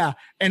 Yeah,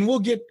 and we'll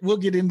get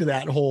into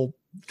that whole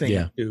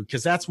thing too,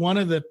 because that's one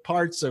of the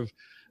parts of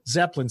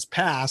Zeppelin's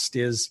past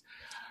is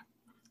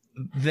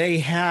they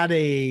had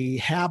a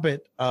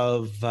habit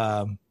of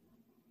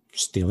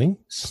stealing.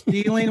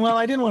 Well,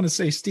 I didn't want to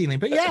say stealing,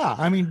 but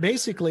yeah,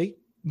 basically,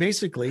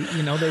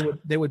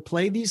 they would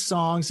play these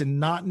songs and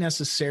not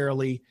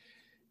necessarily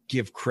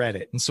give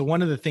credit. And so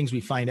one of the things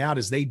we find out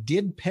is they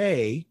did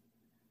pay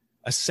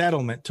a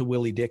settlement to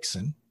Willie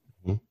Dixon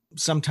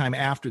sometime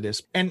after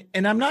this. And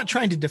I'm not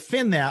trying to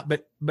defend that,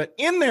 but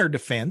in their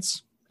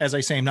defense, as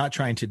I say, I'm not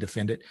trying to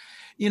defend it.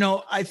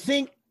 I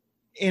think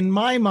in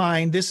my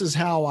mind, this is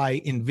how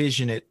I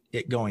envision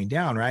it going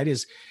down, right?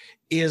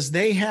 Is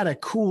they had a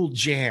cool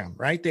jam,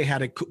 right? They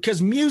had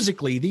because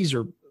musically, these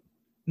are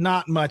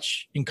not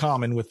much in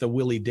common with the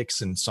Willie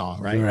Dixon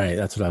song, right? Right.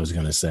 That's what I was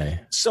going to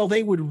say. So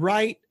they would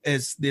write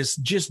as this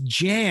just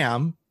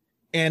jam,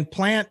 and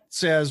Plant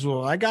says,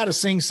 well, I got to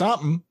sing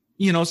something,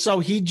 so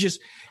he just,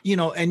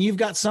 and you've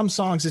got some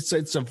songs.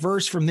 It's a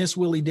verse from this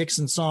Willie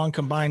Dixon song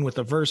combined with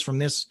a verse from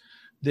this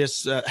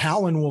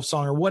Howlin' Wolf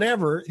song or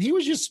whatever. He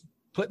was just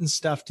putting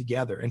stuff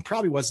together and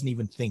probably wasn't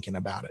even thinking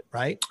about it.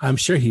 Right. I'm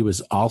sure he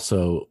was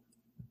also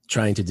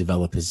trying to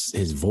develop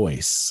his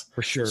voice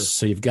for sure.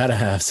 So you've got to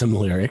have some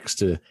lyrics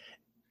to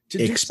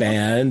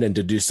expand and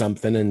to do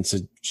something and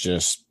to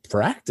just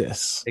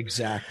practice.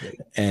 Exactly.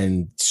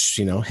 And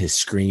his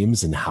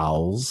screams and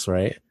howls,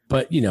 right?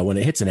 But when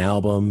it hits an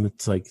album,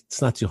 it's like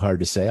it's not too hard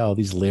to say, oh,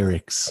 these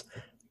lyrics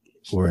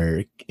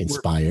were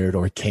inspired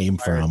or came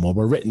from or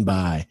were written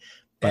by.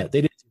 But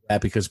they didn't do that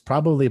because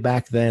probably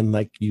back then,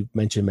 like you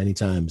mentioned many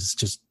times,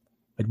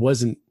 it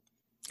wasn't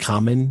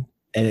common.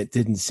 And it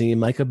didn't seem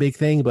like a big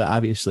thing, but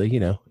obviously,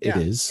 it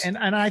is. And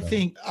I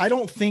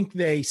don't think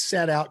they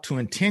set out to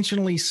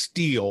intentionally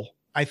steal.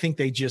 I think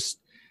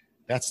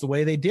that's the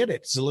way they did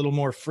it. It's a little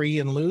more free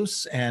and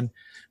loose. And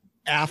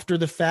after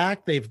the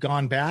fact, they've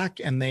gone back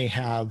and they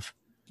have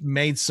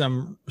made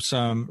some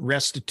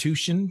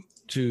restitution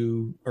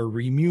or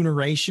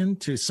remuneration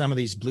to some of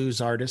these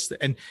blues artists.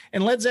 And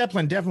Led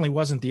Zeppelin definitely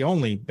wasn't the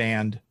only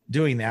band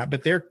doing that,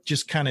 but they're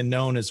just kind of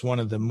known as one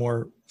of the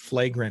more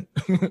flagrant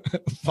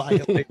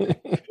violators.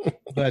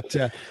 But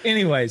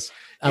anyways,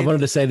 I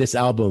wanted to say this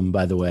album,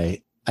 by the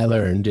way, I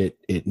learned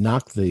it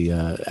knocked the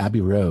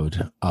Abbey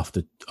Road off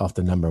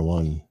the number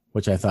one,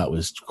 which I thought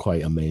was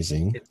quite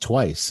amazing.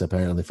 Twice,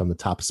 apparently, from the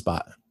top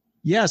spot.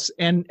 Yes,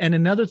 and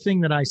another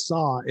thing that I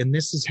saw, and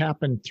this has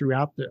happened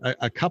throughout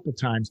a couple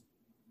times,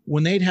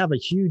 when they'd have a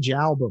huge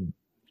album,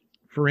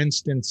 for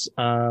instance,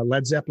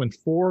 Led Zeppelin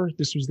 4,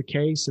 this was the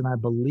case, and I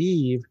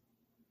believe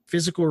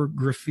Physical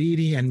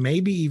Graffiti and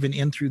maybe even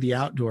In Through the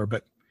Outdoor.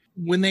 But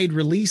when they'd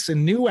release a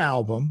new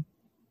album,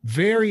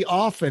 very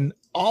often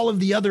all of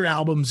the other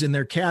albums in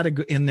their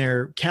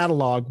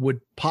catalog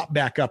would pop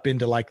back up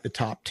into like the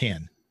top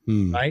 10.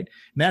 right?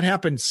 And that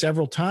happened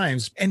several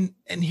times. And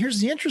here's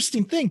the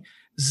interesting thing.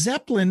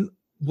 Zeppelin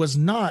was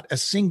not a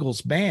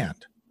singles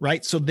band,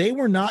 right? So they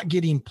were not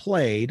getting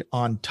played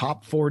on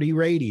top 40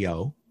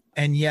 radio,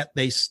 and yet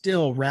they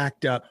still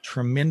racked up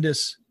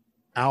tremendous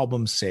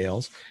album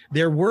sales.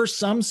 There were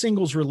some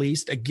singles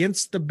released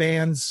against the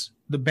bands.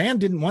 The band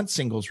didn't want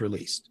singles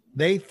released.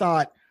 They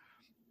thought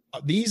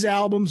these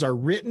albums are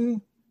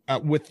written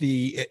with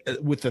the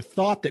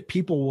thought that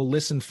people will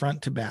listen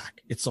front to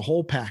back. It's the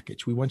whole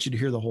package. We want you to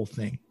hear the whole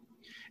thing.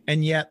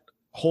 And yet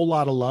Whole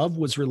Lotta Love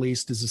was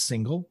released as a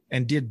single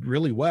and did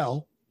really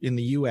well in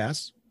the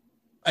US.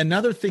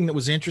 Another thing that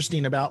was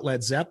interesting about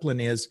Led Zeppelin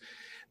is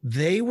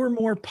they were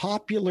more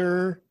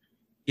popular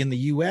in the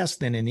US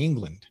than in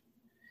England.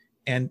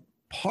 And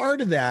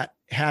part of that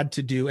had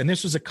to do, and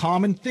this was a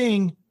common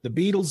thing, the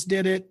Beatles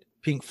did it,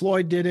 Pink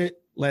Floyd did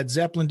it, Led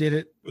Zeppelin did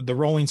it, the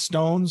Rolling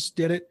Stones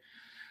did it.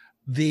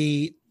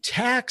 The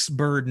tax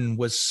burden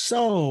was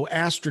so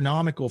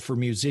astronomical for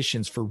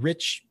musicians, for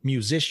rich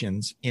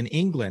musicians in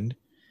England,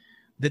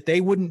 that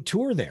they wouldn't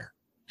tour there,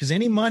 because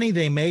any money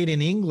they made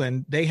in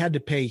England, they had to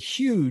pay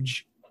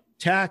huge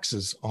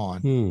taxes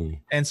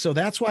on. And so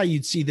that's why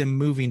you'd see them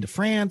moving to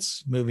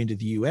France, moving to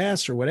the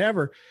US or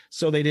whatever,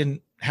 so they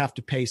didn't have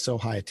to pay so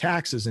high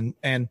taxes.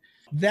 And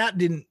that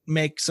didn't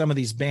make some of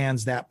these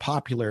bands that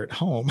popular at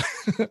home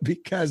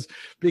because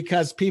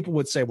people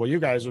would say, well, you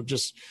guys are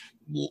just,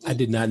 I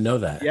did not know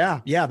that.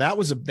 Yeah. That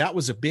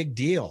was a big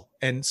deal.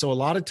 And so a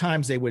lot of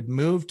times they would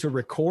move to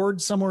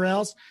record somewhere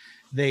else.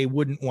 They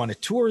wouldn't want to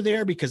tour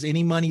there because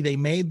any money they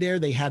made there,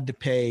 they had to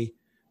pay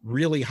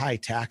really high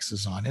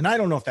taxes on. And I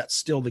don't know if that's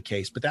still the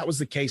case, but that was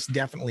the case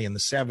definitely in the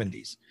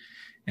 70s.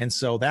 And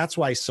so that's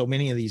why so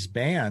many of these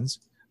bands,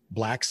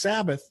 Black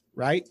Sabbath,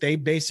 right? They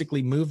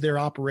basically moved their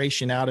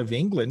operation out of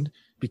England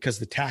because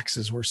the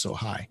taxes were so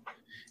high.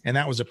 And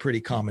that was a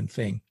pretty common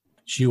thing.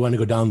 Do you want to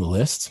go down the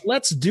list?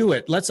 Let's do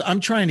it.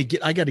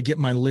 I got to get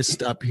my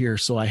list up here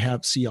so I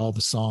see all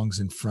the songs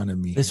in front of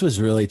me. This was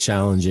really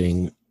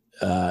challenging.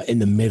 In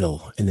the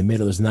middle,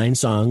 there's 9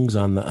 songs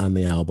on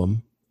the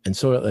album. And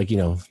so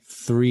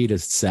 3 to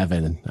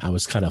 7, I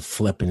was kind of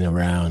flipping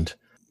around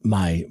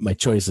my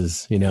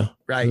choices,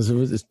 Right.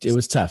 It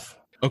was tough.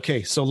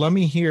 Okay. So let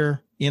me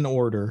hear in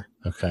order.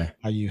 Okay.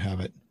 How you have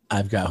it.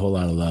 I've got Whole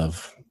Lotta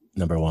Love,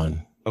 number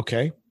 1.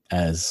 Okay.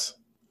 As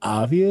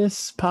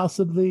obvious,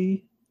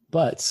 possibly,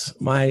 but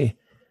I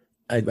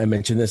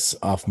mentioned this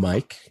off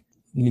mic,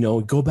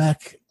 go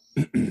back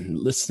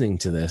listening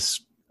to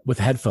this with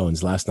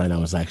headphones last night. I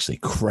was actually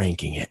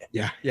cranking it.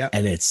 Yeah.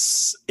 And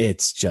it's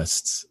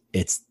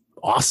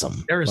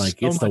awesome. There is like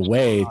so it's the much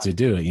way fun. to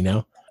do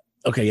it,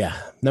 Okay, yeah.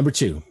 Number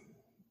 2,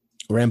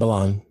 Ramble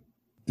On.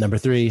 Number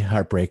 3,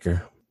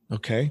 Heartbreaker.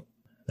 Okay.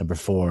 Number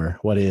 4,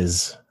 What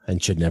Is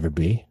and Should Never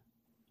Be.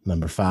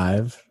 Number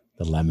 5,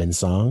 The Lemon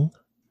Song.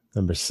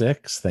 Number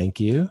 6, Thank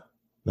You.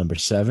 Number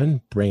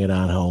 7, Bring It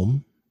On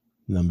Home.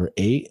 Number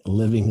 8,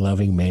 Living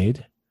Loving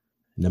Maid.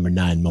 Number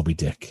 9, Moby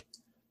Dick.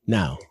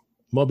 Now,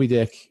 Moby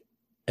Dick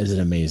is an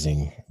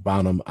amazing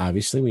bottom.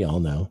 Obviously, we all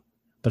know,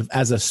 but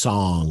as a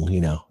song,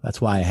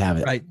 that's why I have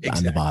it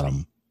on the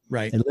bottom.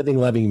 Right. And Living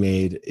Loving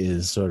Maid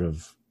is sort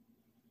of,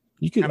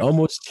 you could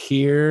almost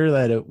hear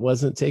that it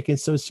wasn't taken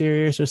so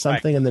serious or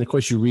something. Right. And then of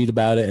course you read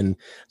about it and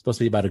it's supposed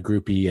to be about a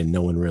groupie and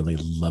no one really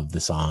loved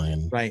the song.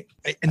 And right.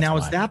 And now,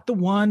 is that the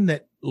one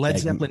that Led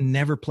Zeppelin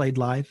never played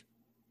live?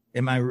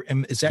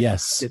 Is that,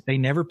 yes, they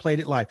never played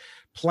it live?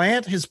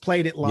 Plant has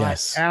played it live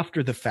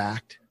after the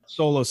fact,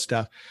 solo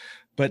stuff,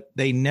 but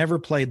they never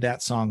played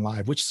that song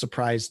live, which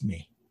surprised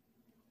me.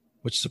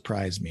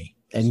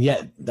 And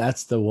yet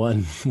that's the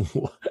one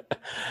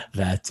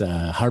that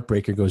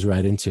Heartbreaker goes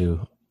right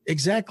into.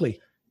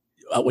 Exactly.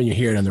 When you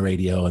hear it on the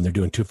radio and they're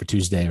doing 2 for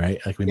Tuesday, right?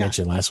 Like we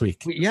mentioned last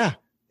week. Yeah.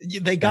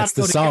 They got that's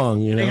the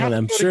song, and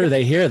I'm sure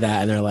they hear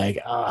that and they're like,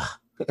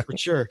 for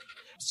sure.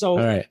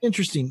 So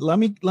interesting. Let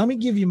me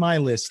give you my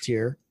list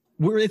here.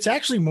 It's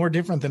actually more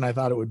different than I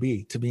thought it would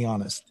be, to be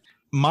honest.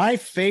 My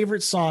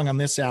favorite song on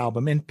this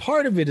album, and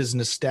part of it is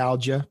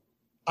nostalgia.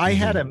 I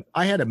had a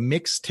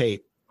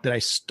mixtape that I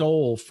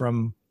stole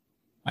from,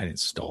 I didn't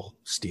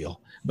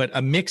steal, but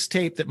a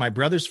mixtape that my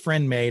brother's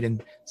friend made.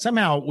 And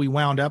somehow we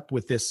wound up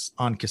with this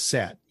on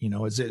cassette. It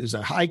was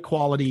a high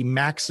quality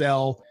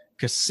Maxell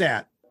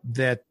cassette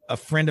that a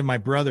friend of my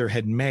brother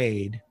had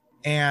made.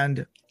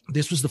 And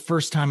this was the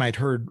first time I'd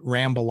heard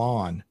Ramble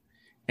On.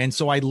 And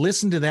so I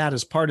listened to that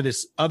as part of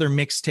this other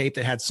mixtape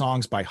that had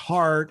songs by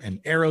Heart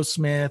and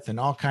Aerosmith and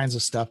all kinds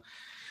of stuff.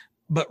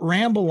 But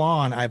Ramble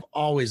On, I've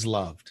always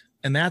loved.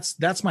 And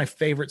that's my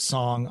favorite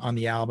song on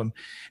the album.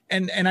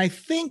 And I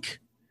think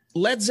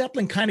Led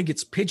Zeppelin kind of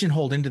gets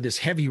pigeonholed into this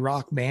heavy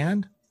rock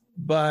band,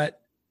 but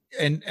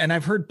and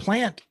I've heard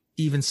Plant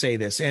even say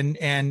this,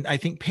 and I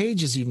think Page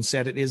has even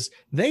said it, is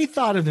they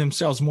thought of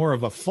themselves more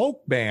of a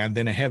folk band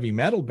than a heavy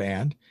metal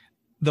band.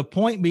 The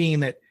point being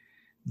that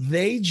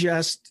they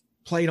just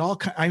played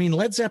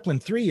Led Zeppelin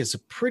 3 is a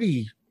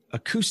pretty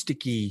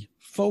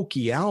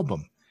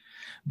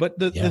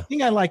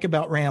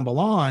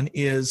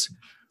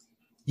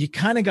you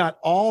kind of got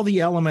all the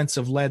elements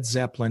of Led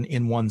Zeppelin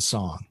in one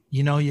song.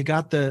 You know, you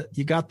got the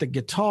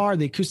guitar,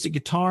 the acoustic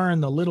guitar,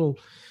 and the little,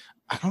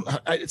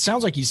 it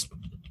sounds like he's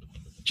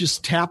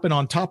just tapping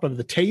on top of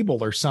the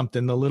table or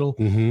something, the little,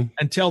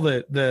 until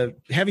the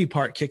heavy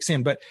part kicks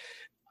in. But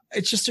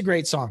it's just a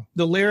great song.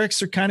 The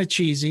lyrics are kind of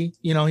cheesy.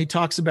 You know, he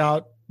talks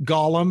about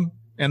Gollum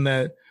and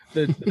the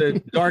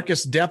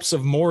darkest depths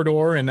of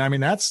Mordor. And I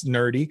mean, that's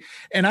nerdy.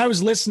 And I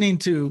was listening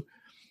to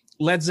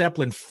Led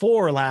Zeppelin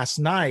 4 last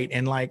night,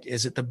 and like,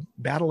 is it the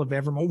Battle of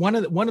Evermore? One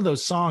of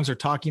those songs are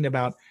talking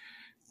about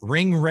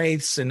ring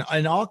wraiths and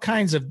all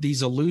kinds of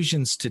these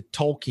allusions to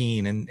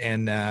Tolkien,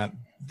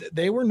 and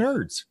they were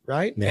nerds,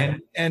 right? Yeah.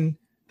 And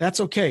that's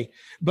okay.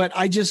 But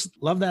I just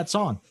love that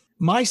song.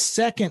 My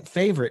second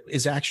favorite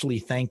is actually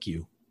Thank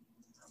You.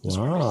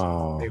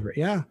 Wow. Favorite.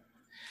 Yeah.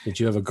 Did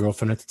you have a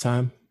girlfriend at the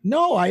time?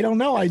 No, I don't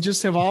know. I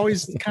just have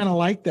always kind of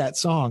liked that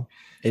song.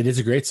 It is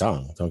a great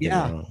song. Don't get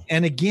me wrong.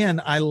 And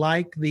again, I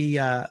like the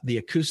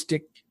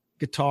acoustic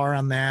guitar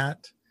on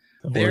that.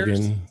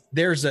 Organ.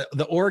 There's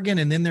the organ,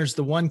 and then there's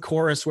the one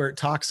chorus where it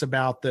talks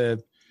about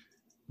the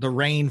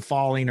rain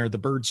falling or the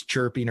birds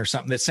chirping or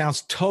something that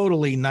sounds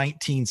totally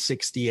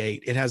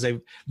 1968. It has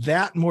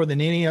that more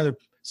than any other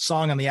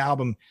song on the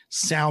album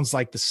sounds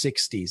like the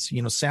 60s.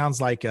 You know, sounds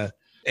like a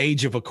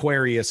Age of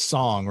Aquarius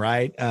song,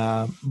 right?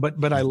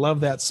 But I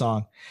love that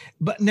song.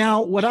 But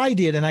now what I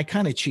did, and I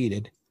kind of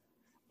cheated,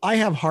 I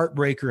have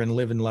Heartbreaker and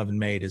Livin' Lovin'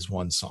 Maid as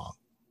one song.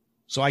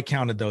 So I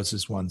counted those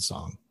as one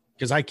song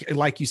because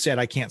like you said,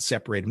 I can't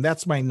separate them.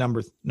 That's my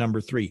number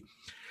 3.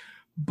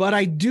 But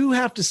I do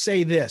have to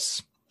say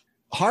this.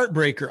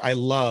 Heartbreaker, I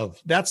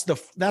love.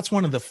 That's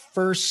one of the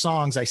first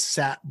songs I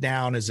sat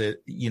down as a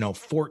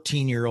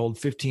 14-year-old,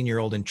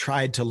 15-year-old and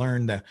tried to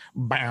learn the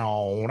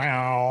bow,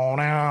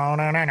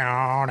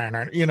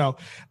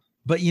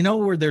 But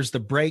where there's the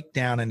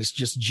breakdown and it's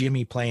just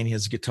Jimmy playing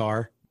his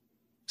guitar.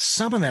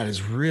 Some of that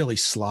is really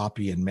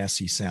sloppy and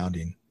messy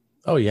sounding.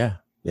 Oh yeah.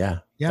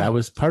 That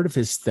was part of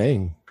his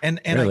thing. And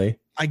really,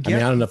 I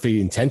don't know if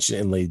he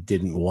intentionally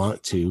didn't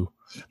want to,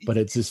 but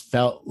it just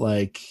felt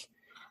like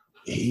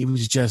he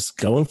was just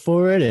going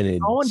for it, and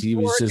he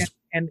was just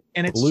and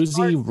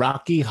bluesy,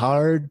 rocky,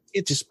 hard.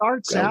 It just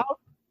starts out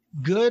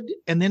good,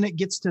 and then it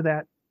gets to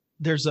that.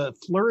 There's a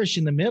flourish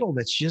in the middle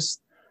that's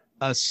just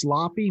a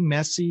sloppy,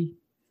 messy.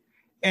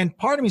 And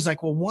part of me is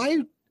like, well,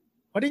 why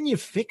didn't you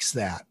fix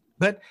that?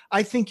 But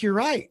I think you're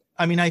right.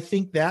 I mean, I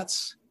think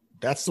that's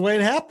the way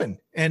it happened,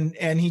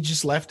 and he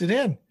just left it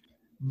in.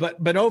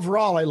 But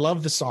overall, I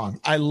love the song.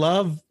 I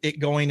love it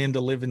going into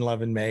Livin'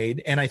 Lovin'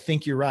 Maid. And I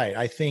think you're right.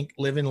 I think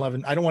Livin'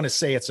 Lovin', I don't want to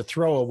say it's a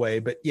throwaway,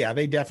 but yeah,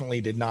 they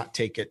definitely did not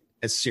take it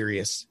as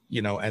serious,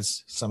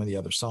 as some of the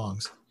other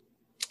songs.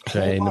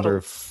 Okay,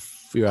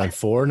 you're on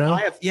 4 now?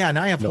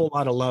 I have Whole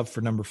Lot of Love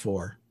for number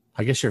 4.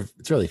 I guess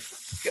it's really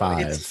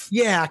 5.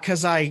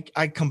 Because I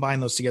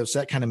combined those together, so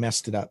that kind of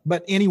messed it up.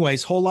 But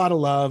anyways, Whole Lot of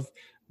Love,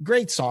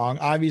 great song,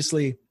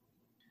 obviously.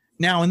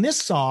 Now in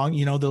this song,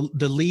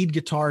 the lead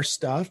guitar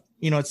stuff,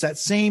 it's that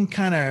same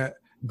kind of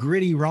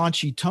gritty,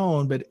 raunchy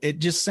tone, but it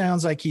just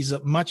sounds like he's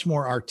much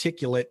more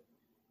articulate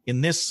in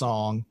this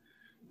song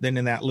than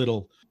in that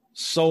little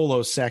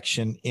solo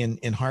section in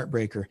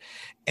Heartbreaker.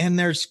 And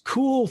there's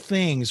cool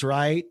things,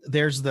 right?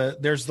 There's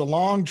the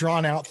long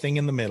drawn out thing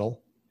in the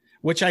middle,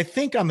 which I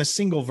think on the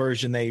single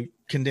version, they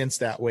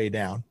condensed that way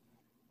down.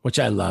 Which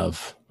I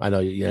love. I know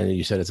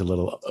you said it's a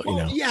little,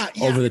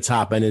 over the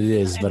top, and it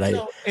is.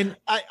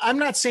 I'm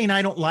not saying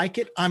I don't like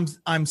it.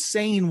 I'm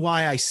saying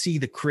why I see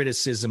the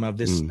criticism of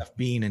this stuff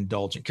being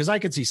indulgent, because I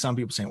could see some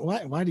people saying,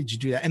 "Why did you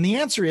do that?" And the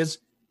answer is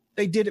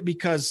they did it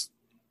because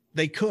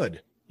they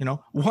could.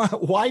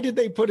 Why did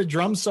they put a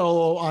drum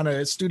solo on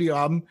a studio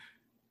album?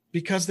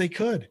 Because they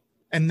could,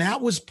 and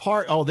that was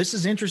part. Oh, this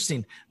is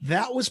interesting.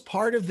 That was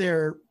part of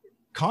their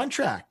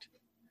contract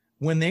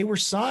when they were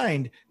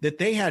signed, that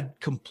they had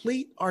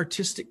complete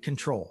artistic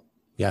control.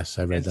 Yes,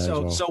 I read that as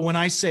well. So when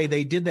I say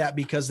they did that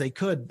because they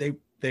could,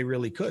 they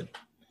really could.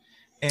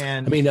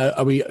 And I mean,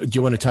 do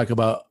you want to talk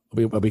about,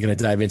 are we going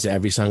to dive into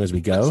every song as we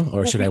go,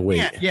 or should I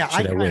wait? Yeah,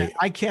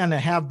 I kind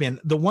of have been.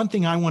 The one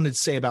thing I wanted to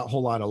say about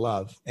Whole Lot of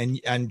Love, and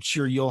I'm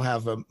sure you'll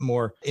have a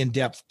more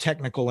in-depth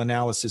technical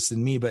analysis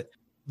than me, but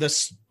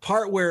this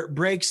part where it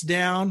breaks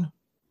down,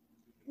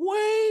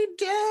 way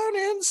down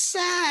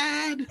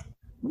inside,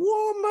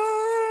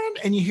 woman,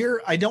 and you hear,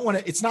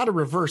 it's not a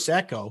reverse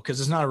echo, because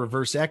it's not a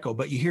reverse echo,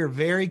 but you hear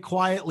very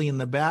quietly in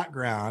the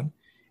background,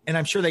 and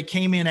I'm sure they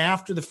came in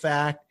after the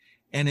fact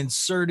and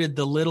inserted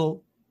the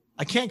little,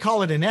 I can't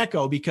call it an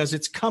echo because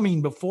it's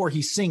coming before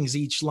he sings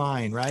each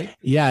line, right?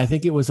 Yeah, I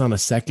think it was on a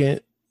second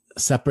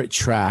separate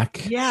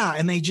track. Yeah,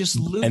 and they just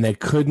looped. And they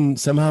couldn't,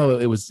 somehow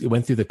it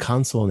went through the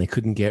console and they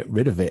couldn't get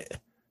rid of it.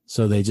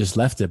 So they just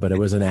left it, but it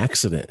was an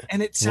accident.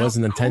 And it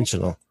wasn't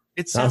intentional.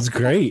 It sounds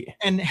great.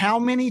 And how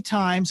many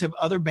times have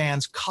other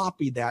bands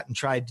copied that and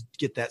tried to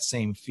get that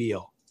same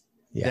feel?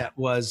 Yeah. That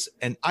was,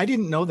 and I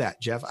didn't know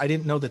that, Jeff. I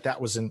didn't know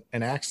that was an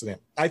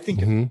accident. I think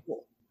it's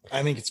cool.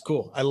 I think it's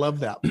cool. I love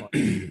that part.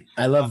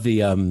 I love the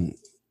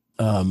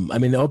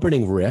the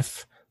opening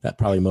riff, that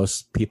probably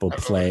most people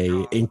play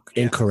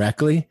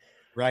incorrectly.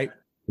 Right.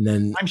 And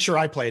then I'm sure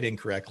I played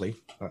incorrectly.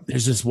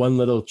 there's this one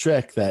little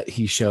trick that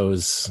he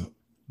shows,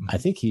 I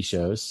think he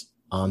shows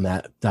on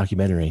that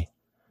documentary.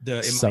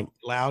 Might get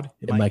loud.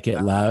 It might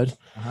get loud.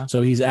 Uh-huh.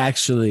 So he's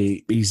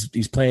actually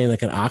he's playing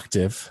like an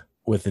octave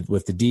with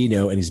the D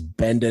note, and he's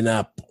bending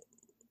up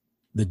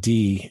the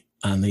D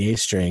on the A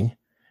string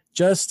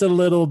just a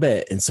little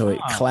bit, and so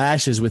it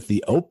clashes with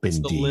the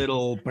open D.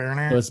 Little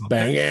so it's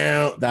bang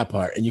out that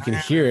part, and you can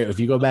hear it if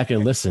you go back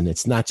and listen.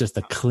 It's not just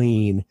a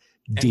clean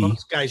D. And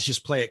most guys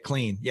just play it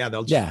clean. Yeah,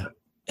 they'll just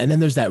and then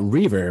there's that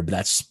reverb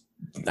that's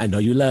I know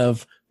you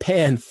love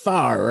pan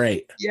far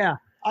right. Yeah.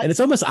 And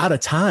it's almost out of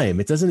time.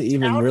 It doesn't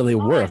even really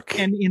work.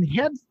 And in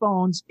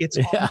headphones, it's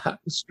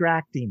almost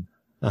distracting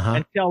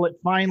until it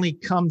finally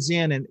comes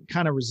in and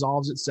kind of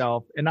resolves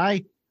itself. And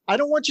I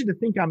don't want you to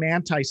think I'm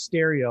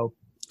anti-stereo.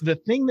 The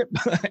thing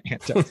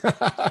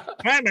that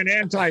I'm an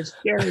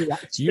anti-stereo.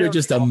 You're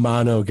just a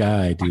mono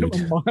guy, dude.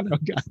 I'm a mono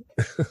guy.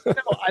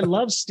 No, I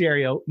love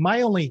stereo.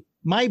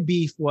 My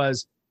beef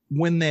was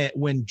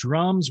when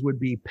drums would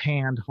be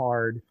panned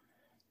hard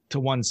to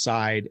one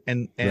side,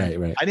 and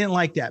right. I didn't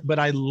like that. But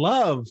I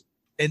love,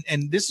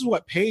 and this is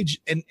what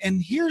Page,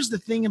 and here's the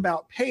thing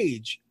about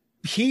Page.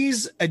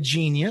 He's a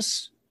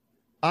genius.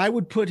 I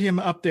would put him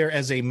up there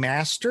as a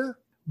master,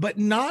 but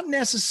not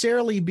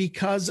necessarily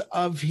because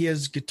of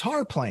his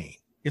guitar playing,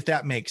 if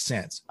that makes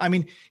sense. I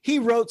mean, he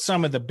wrote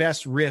some of the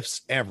best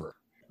riffs ever.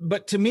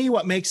 But to me,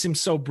 what makes him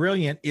so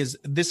brilliant is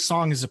this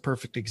song is a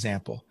perfect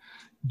example.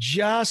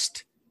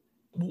 Just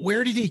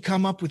where did he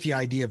come up with the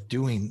idea of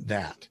doing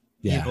that?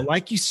 Yeah. You know,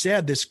 like you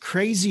said, this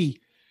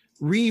crazy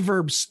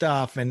reverb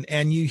stuff,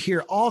 and you hear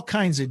all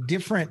kinds of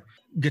different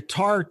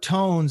guitar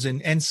tones,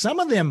 and some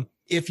of them,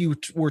 if you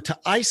were to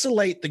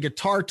isolate the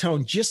guitar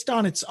tone just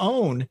on its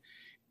own,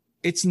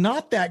 it's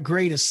not that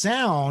great a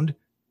sound,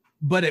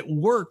 but it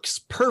works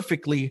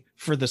perfectly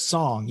for the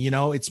song. You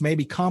know, it's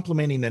maybe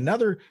complementing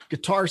another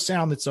guitar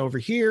sound that's over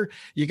here.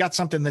 You got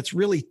something that's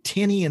really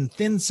tinny and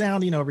thin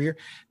sounding over here.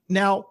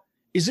 Now,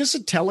 is this a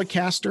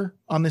Telecaster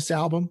on this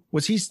album?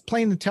 Was he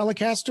playing the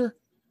Telecaster,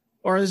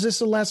 or is this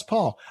a Les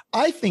Paul?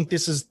 I think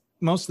this is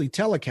mostly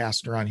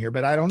Telecaster on here,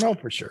 but I don't know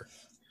for sure.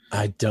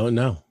 I don't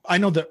know. I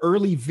know the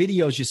early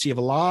videos you see of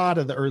a lot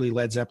of the early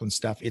Led Zeppelin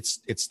stuff. It's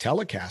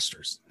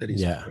Telecasters that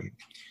he's playing.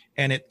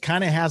 And it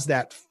kind of has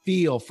that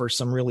feel for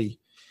some really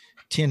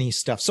tinny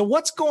stuff. So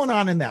what's going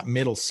on in that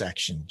middle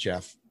section,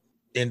 Jeff?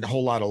 In A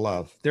Whole Lot of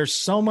Love. There's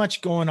so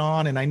much going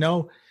on, and I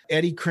know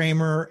Eddie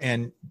Kramer,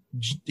 and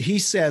he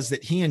says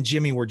that he and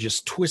Jimmy were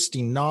just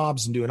twisting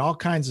knobs and doing all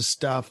kinds of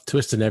stuff.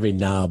 Twisting every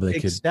knob they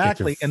could get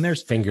their and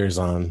there's fingers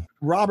on.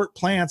 Robert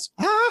Plant's,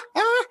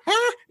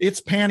 it's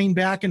panning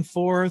back and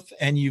forth,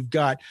 and you've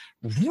got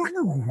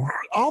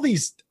all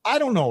these, I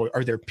don't know,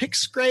 are there pick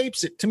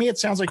scrapes? To me, it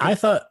sounds like I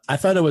thought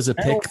it was a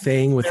pick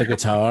thing with the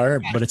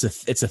guitar, but it's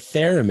a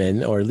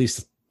theremin, or at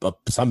least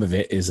some of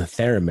it is a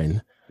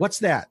theremin. What's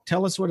that?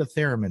 Tell us what a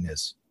theremin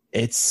is.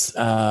 It's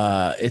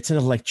an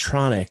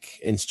electronic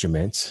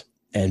instrument,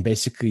 and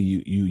basically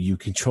you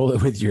control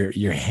it with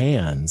your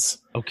hands.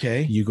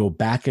 Okay. You go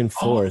back and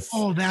forth.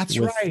 Oh, that's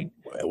right.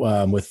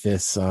 With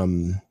this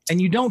and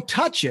you don't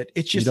touch it.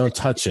 It's just you don't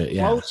touch it.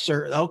 Yeah.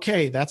 Closer.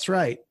 Okay, that's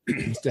right.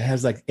 It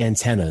has like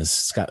antennas.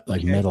 It's got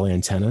like metal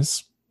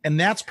antennas. And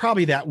that's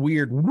probably that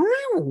weird,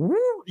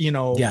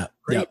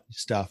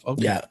 stuff.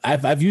 Okay. Yeah,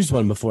 I've used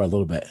one before a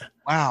little bit.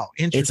 Wow,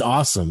 interesting. It's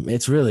awesome.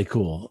 It's really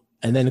cool.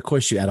 And then of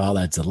course you add all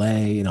that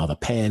delay and all the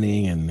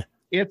panning, and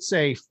it's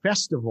a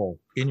festival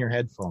in your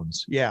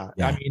headphones. Yeah.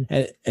 I mean,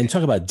 and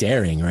talk about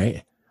daring,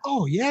 right?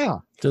 Oh yeah.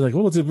 They're like,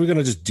 well, we're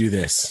gonna just do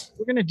this.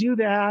 We're gonna do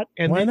that,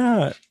 and why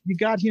not? You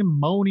got him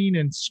moaning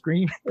and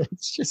screaming.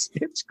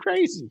 It's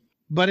crazy,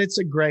 but it's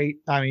a great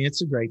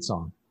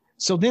song.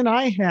 So then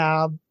I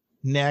have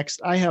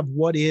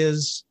What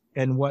Is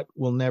and What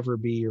Will Never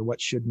Be, or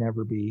What Should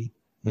Never Be.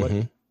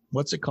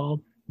 What's it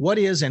called? What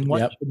Is and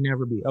What Should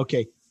Never Be.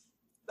 Okay.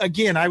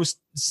 Again, I was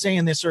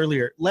saying this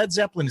earlier. Led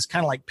Zeppelin is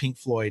kind of like Pink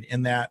Floyd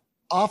in that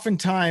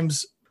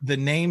oftentimes the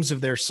names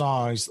of their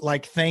songs,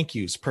 like Thank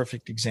You's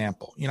perfect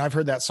example. You know, I've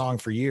heard that song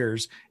for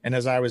years, and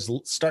as I was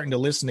starting to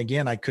listen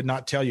again, I could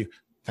not tell you,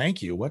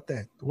 Thank You. What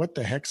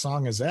the heck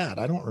song is that?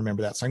 I don't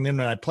remember that song. Then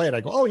when I play it,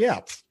 I go, oh yeah,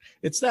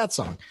 it's that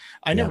song.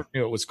 I never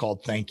knew it was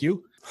called Thank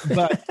You.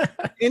 But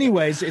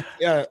anyways,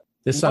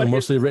 this song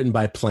mostly written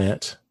by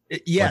Plant.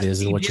 Yes, What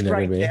Is and What Should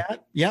Never Be.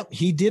 Yep,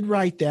 he did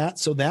write that.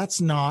 So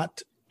that's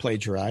not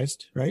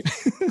plagiarized, right?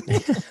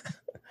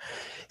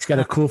 He's got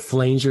a cool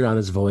flanger on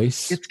his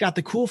voice. It's got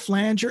the cool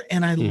flanger,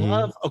 and I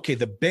love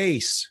the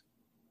bass.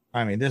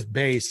 I mean, this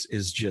bass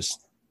is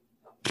just,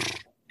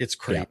 it's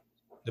crazy. Yeah.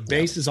 The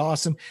bass is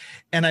awesome,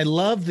 and I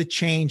love the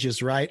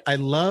changes, right? I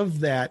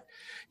love that,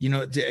 you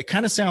know, it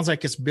kind of sounds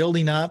like it's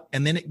building up,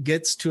 and then it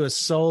gets to a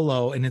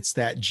solo, and it's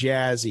that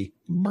jazzy.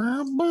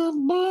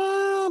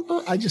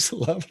 I just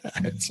love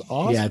that. It's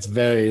awesome. Yeah, it's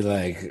very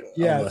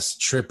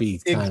almost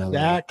trippy kind of.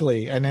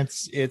 Exactly, and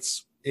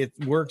it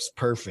works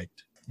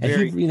perfect.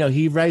 And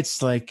he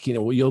writes like,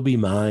 you will be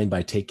mine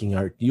by taking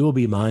our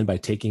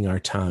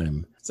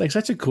time. It's like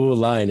such a cool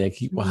line. Like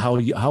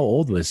how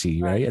old was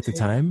he, right? At the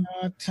time?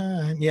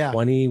 Yeah.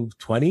 20,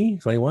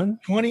 21?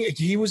 20.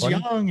 He was 20?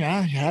 young.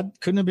 Yeah,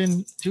 couldn't have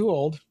been too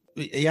old.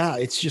 Yeah,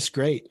 it's just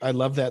great. I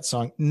love that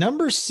song.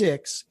 Number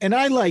 6, and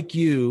I like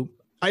you,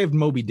 I have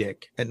Moby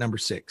Dick at number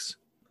 6.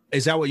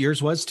 Is that what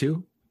yours was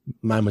too?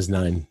 Mine was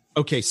 9.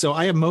 Okay, so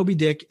I have Moby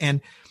Dick,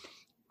 and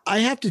I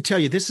have to tell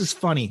you, this is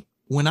funny.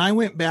 When I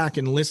went back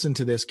and listened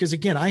to this, because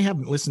again, I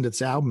haven't listened to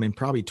this album in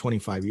probably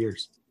 25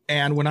 years.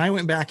 And when I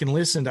went back and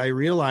listened, I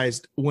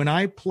realized when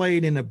I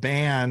played in a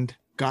band,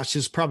 gosh,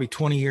 this is probably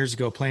 20 years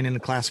ago, playing in a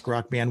classic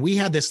rock band, we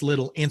had this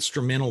little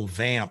instrumental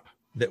vamp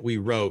that we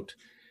wrote,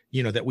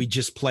 that we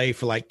just play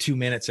for like 2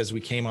 minutes as we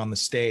came on the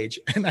stage.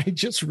 And I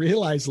just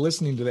realized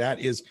listening to that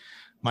is,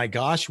 my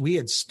gosh, we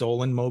had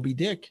stolen Moby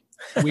Dick.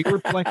 We were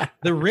playing,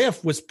 the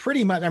riff was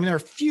pretty much, there are a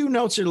few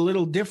notes that are a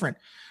little different,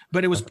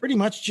 but it was pretty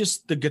much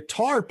just the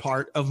guitar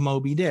part of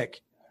Moby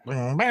Dick.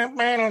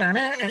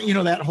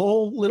 That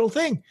whole little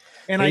thing.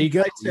 And I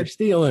said, you're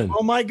stealing.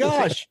 Oh my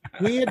gosh,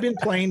 we had been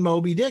playing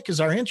Moby Dick as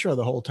our intro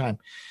the whole time.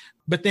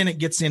 But then it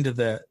gets into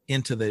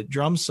the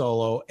drum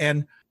solo,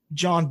 and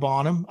John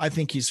Bonham, I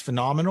think he's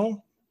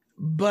phenomenal,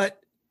 but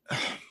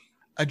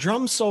a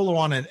drum solo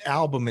on an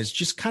album is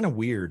just kind of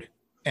weird.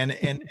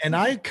 And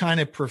I kind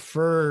of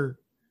prefer,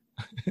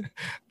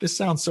 this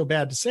sounds so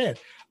bad to say it,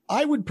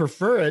 I would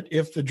prefer it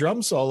if the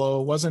drum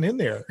solo wasn't in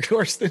there. Of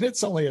course, then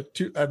it's only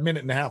a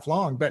minute and a half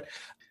long, but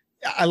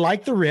I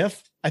like the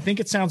riff. I think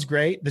it sounds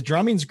great. The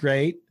drumming's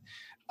great.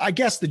 I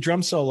guess the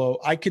drum solo,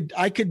 I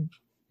could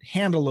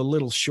handle a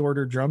little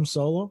shorter drum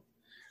solo.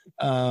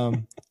 But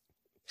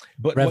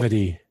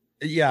brevity.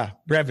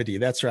 Brevity.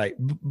 That's right.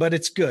 But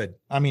it's good.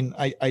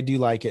 I do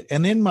like it.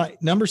 And then my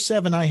number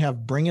 7, I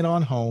have Bring It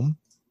On Home.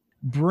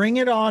 Bring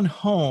It On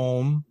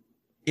Home.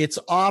 It's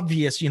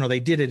obvious, they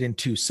did it in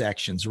 2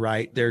 sections,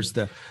 right? There's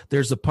the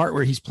part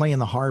where he's playing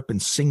the harp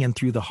and singing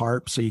through the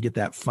harp, so you get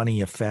that funny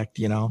effect,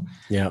 Yeah,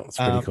 it's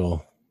pretty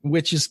cool.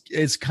 Which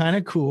is kind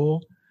of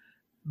cool,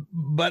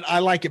 but I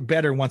like it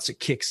better once it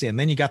kicks in.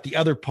 Then you got the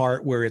other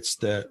part where it's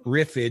the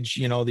riffage,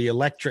 the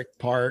electric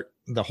part,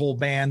 the whole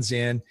band's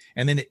in,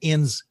 and then it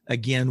ends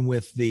again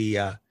with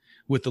the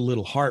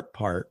little harp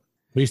part.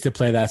 We used to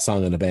play that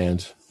song in a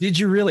band. Did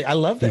you really? I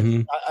love that.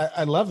 Mm-hmm.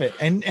 I love it.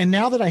 And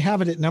now that I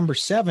have it at number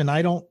 7,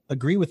 I don't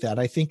agree with that.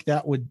 I think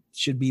that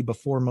should be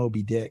before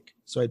Moby Dick.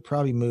 So I'd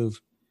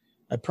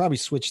probably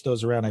switch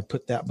those around. I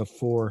put that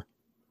before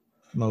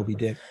Moby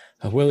Dick.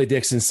 A Willie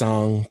Dixon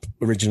song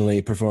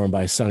originally performed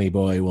by Sonny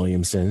Boy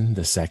Williamson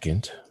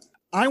II.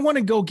 I want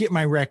to go get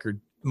my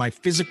record, my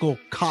physical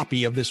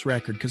copy of this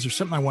record, because there's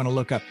something I want to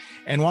look up.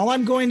 And while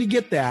I'm going to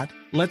get that,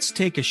 let's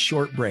take a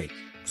short break.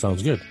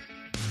 Sounds good.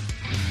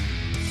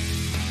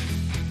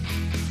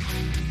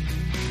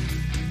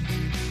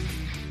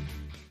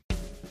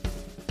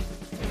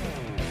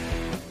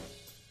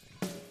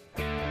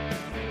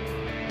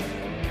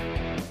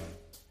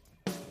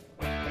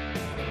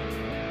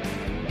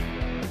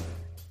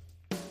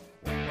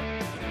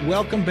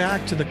 Welcome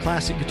back to the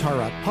Classic Guitar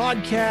Rock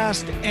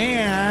Podcast,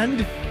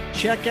 and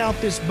check out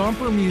this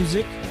bumper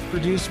music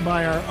produced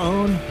by our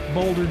own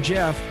Boulder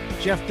Jeff.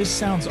 Jeff, this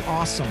sounds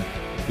awesome.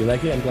 You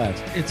like it? I'm glad.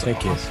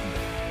 Thank you.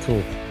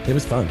 Cool. It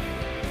was fun.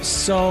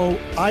 So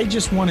I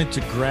just wanted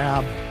to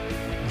grab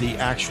the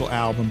actual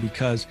album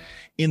because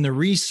in the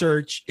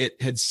research,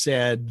 it had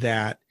said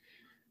that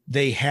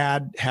they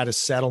had a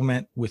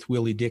settlement with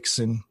Willie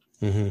Dixon.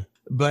 Mm-hmm.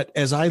 But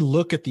as I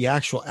look at the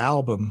actual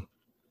album,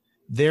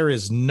 there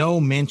is no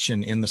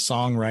mention in the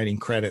songwriting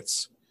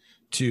credits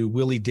to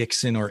Willie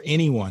Dixon or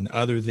anyone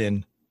other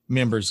than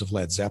members of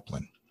Led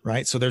Zeppelin,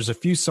 right? So there's a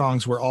few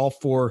songs where all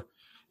 4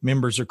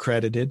 members are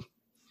credited.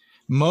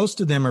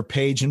 Most of them are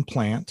Page and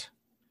Plant.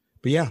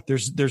 But yeah,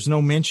 there's no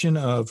mention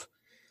of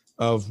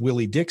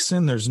Willie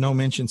Dixon. There's no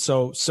mention.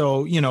 So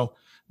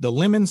the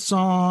Lemon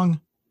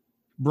Song,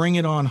 Bring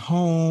It On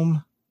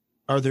Home.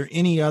 Are there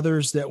any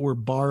others that were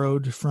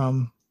borrowed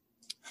from?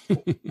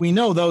 We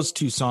know those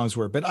 2 songs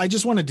were, but I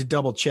just wanted to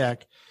double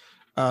check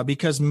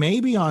because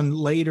maybe on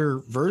later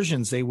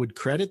versions they would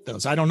credit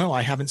those. I don't know.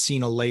 I haven't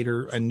seen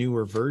a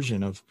newer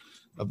version of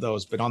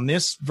those, but on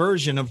this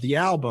version of the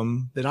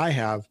album that I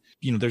have,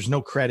 there's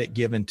no credit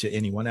given to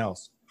anyone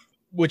else,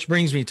 which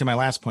brings me to my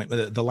last point.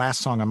 The last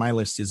song on my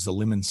list is the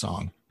Lemon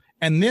Song.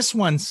 And this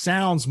one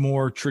sounds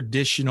more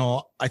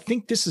traditional. I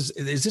think is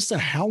this a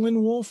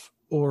Howlin' Wolf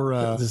or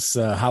this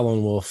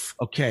Howlin' Wolf?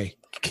 Okay.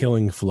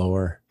 Killing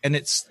Floor. And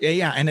it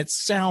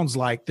sounds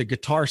like the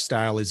guitar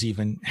style is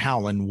even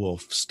Howlin'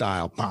 Wolf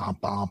style. Bum,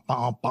 bum,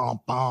 bum, bum,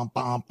 bum,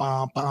 bum,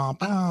 bum, bum,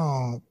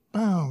 bum,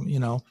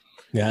 bum,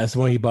 Yeah, that's the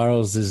one he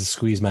borrows is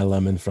Squeeze My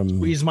Lemon from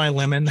Squeeze My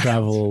Lemon.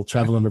 Travel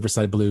in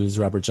Riverside Blues,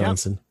 Robert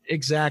Johnson. Yep,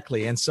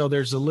 exactly. And so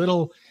there's a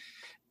little,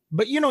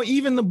 but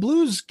even the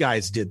blues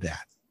guys did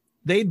that.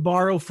 They'd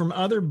borrow from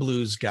other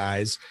blues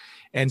guys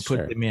and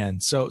put them in.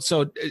 So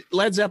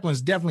Led Zeppelin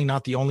is definitely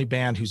not the only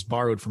band who's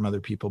borrowed from other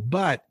people,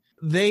 but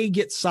they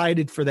get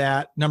cited for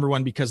that. Number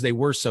one, because they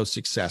were so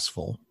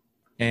successful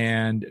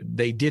and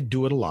they did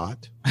do it a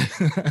lot.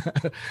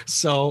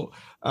 So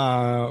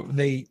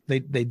they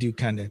do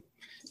kind of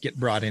get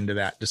brought into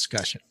that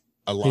discussion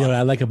a lot. You know what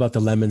I like about the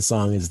Lemon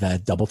song is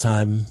that double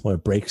time where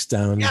it breaks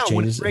down, Yeah, changes,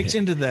 when it breaks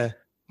into the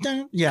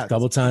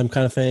double time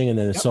kind of thing, and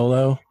then a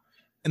solo,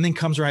 and then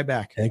comes right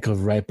back, and it goes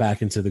right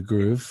back into the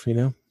groove. You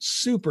know,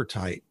 super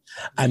tight.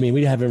 I mean,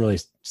 we haven't really.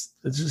 It's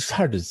just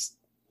hard to.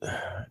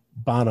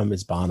 Bonham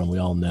is Bonham. We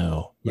all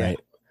know, right?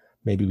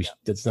 Maybe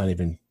that's not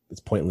even. It's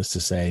pointless to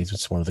say he's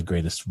just one of the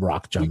greatest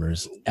rock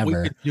drummers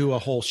ever. We could do a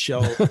whole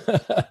show.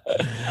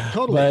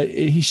 Totally. But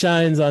he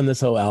shines on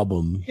this whole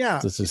album. Yeah.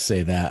 Let's just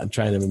say that. I'm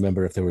trying to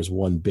remember if there was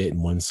one bit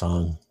in one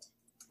song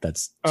that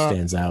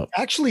stands out.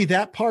 Actually,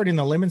 that part in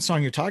the Lemon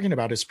song you're talking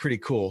about is pretty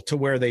cool, to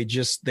where they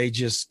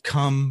just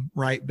come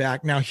right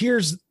back. Now,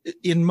 here's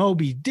in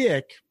Moby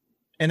Dick,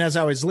 and as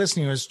I was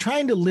listening, I was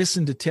trying to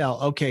listen to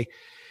tell, okay,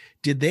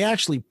 did they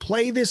actually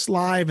play this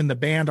live and the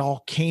band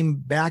all came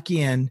back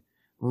in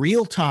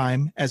real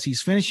time as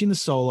he's finishing the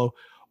solo,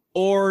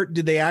 or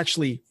did they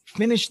actually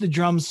finish the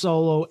drum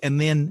solo and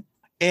then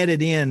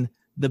edit in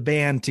the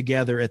band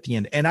together at the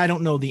end? And I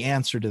don't know the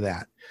answer to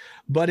that.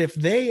 But if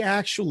they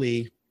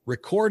actually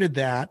recorded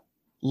that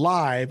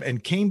live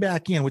and came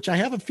back in, which I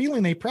have a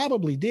feeling they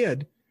probably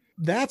did,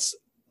 that's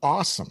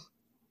awesome.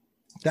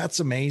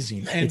 That's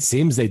amazing. And it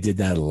seems they did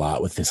that a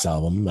lot with this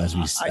album,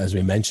 as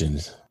we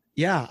mentioned.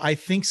 Yeah, I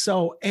think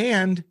so.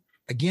 And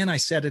again, I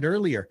said it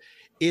earlier,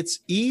 it's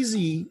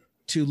easy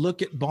to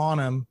look at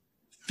Bonham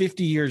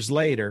 50 years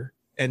later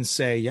and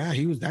say, yeah,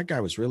 that guy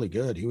was really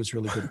good. He was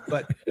really good.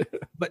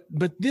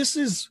 But this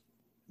is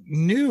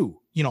new,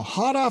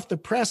 hot off the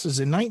presses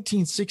in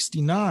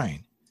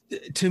 1969.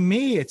 To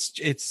me,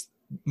 it's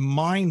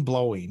mind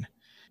blowing.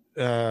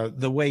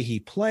 The way he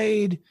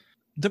played,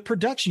 the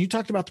production, you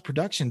talked about the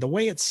production, the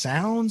way it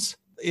sounds,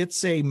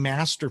 it's a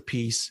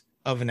masterpiece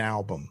of an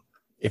album.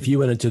 If you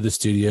went into the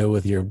studio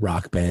with your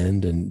rock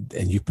band and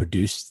you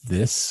produced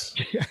this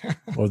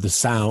or the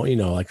sound,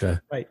 like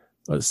a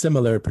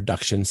similar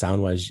production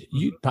sound wise,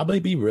 you'd probably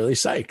be really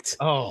psyched.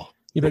 Oh,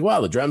 you'd be like, wow,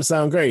 the drums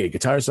sound great.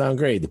 Guitars sound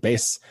great. The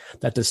bass,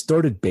 that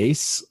distorted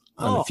bass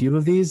on a few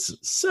of these,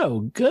 so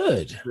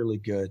good. Really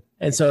good.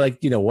 And so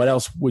what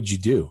else would you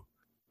do?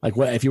 Like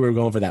what, if you were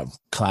going for that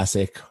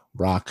classic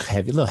rock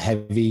heavy, a little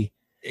heavy.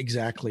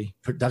 Exactly.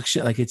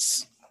 Production. Like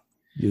it's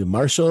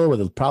Marshall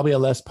with probably a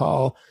Les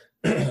Paul.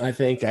 I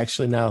think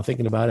actually now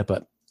thinking about it,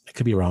 but I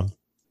could be wrong.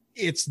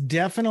 It's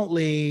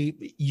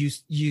definitely,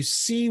 you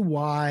see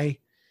why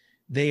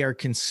they are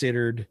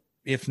considered,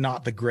 if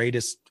not the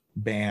greatest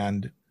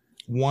band,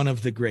 one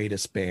of the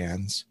greatest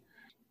bands.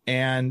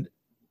 And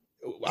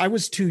I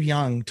was too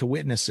young to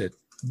witness it,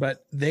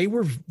 but they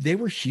were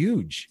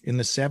huge in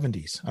the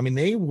 70s. I mean,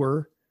 they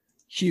were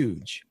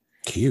huge.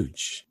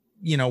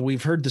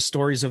 We've heard the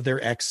stories of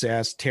their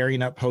excess,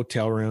 tearing up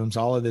hotel rooms,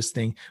 all of this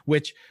thing,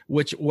 which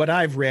what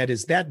I've read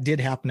is that did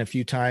happen a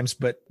few times,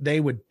 but they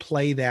would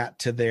play that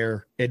to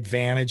their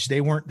advantage. They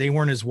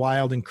weren't as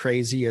wild and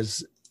crazy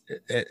as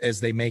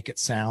they make it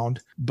sound.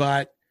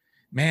 But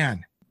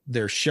man,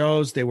 their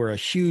shows, they were a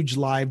huge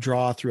live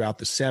draw throughout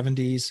the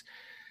 70s.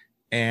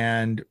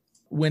 And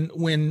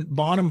when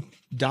Bonham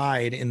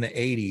died in the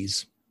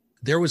 80s,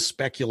 there was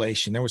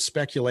speculation.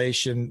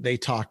 They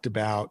talked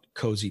about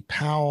Cozy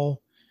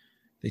Powell.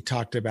 They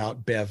talked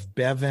about Bev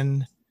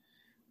Bevan.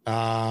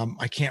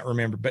 I can't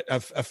remember, but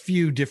a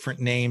few different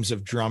names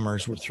of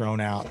drummers were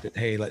thrown out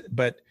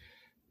but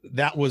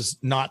that was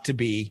not to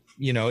be,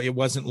 it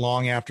wasn't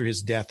long after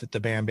his death that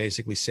the band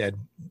basically said,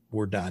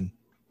 we're done.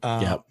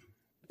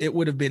 It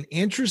would have been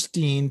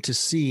interesting to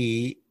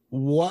see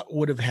what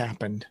would have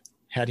happened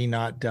had he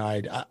not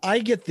died. I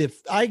get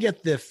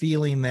the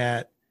feeling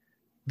that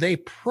they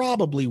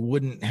probably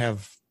wouldn't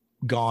have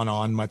gone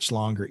on much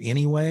longer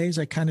anyways.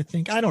 I kind of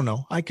think, I don't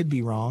know, I could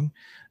be wrong.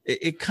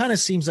 It kind of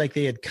seems like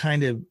they had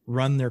kind of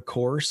run their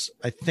course,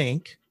 I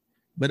think,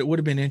 but it would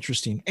have been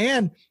interesting.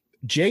 And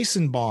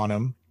Jason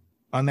Bonham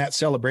on that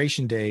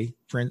Celebration Day,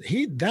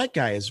 that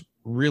guy is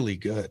really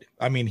good.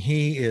 I mean,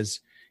 he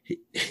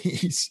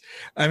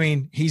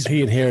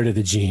inherited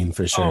the gene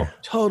for sure. Oh,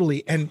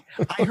 totally. And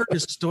I heard a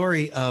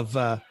story of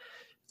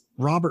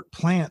Robert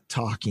Plant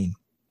talking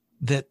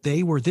that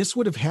this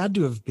would have had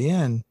to have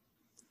been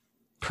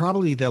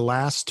probably the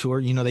last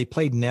tour. They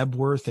played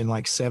Nebworth in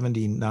like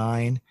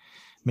 79,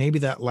 maybe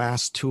that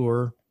last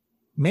tour,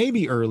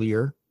 maybe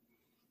earlier.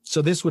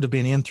 So this would have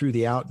been In Through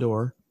the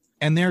Outdoor,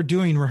 and they're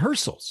doing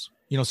rehearsals,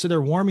 so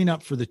they're warming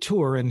up for the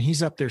tour, and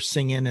he's up there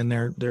singing and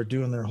they're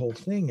doing their whole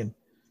thing.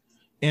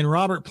 And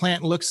Robert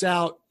Plant looks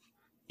out,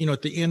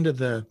 at the end of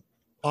the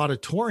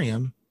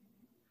auditorium,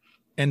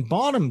 and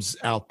Bonham's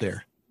out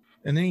there.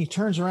 And then he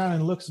turns around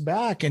and looks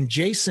back, and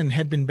Jason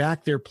had been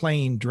back there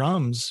playing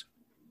drums,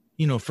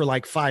 for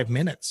like 5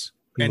 minutes.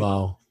 And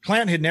wow.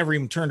 Plant had never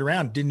even turned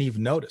around, didn't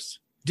even notice.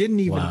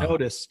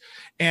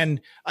 And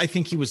I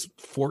think he was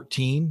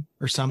 14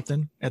 or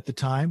something at the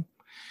time.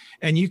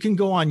 And you can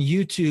go on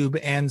YouTube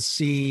and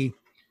see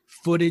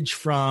footage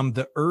from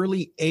the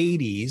early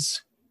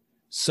 80s.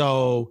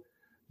 So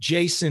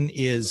Jason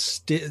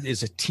is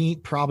a teen,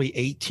 probably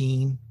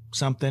 18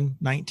 something,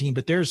 19,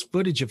 but there's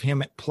footage of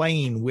him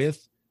playing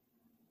with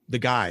the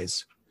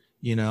guys,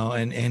 you know,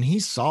 and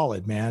he's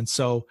solid, man.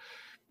 So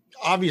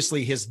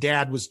obviously his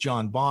dad was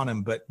John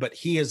Bonham, but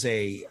he is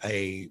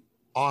a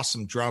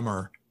awesome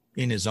drummer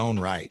in his own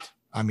right.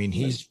 I mean,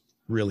 he's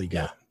really good.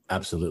 Yeah,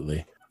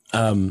 absolutely.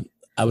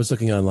 I was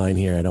looking online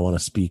here. I don't want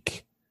to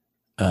speak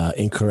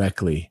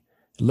incorrectly.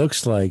 It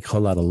looks like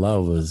Whole Lotta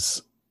Love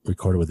was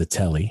recorded with a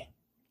Telly,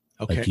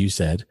 like you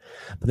said,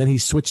 but then he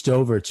switched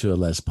over to a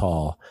Les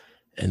Paul,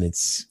 and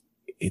it's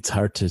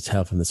hard to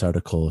tell from this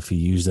article if he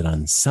used it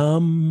on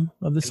some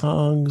of the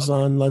songs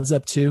on Led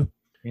Zepp 2.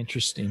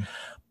 Interesting.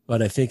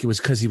 But I think it was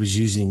because he was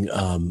using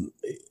a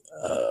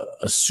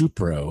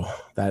Supro,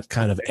 that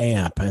kind of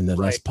amp, and the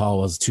Les Paul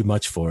was too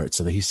much for it.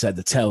 So that he said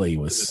the Telly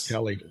was the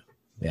Telly.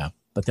 Yeah.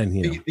 But then,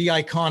 you know, the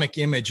iconic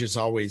image is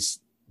always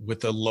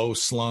with a low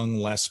slung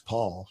Les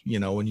Paul, you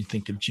know, when you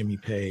think of Jimmy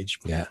Page.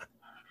 Yeah.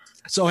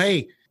 So,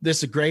 hey, this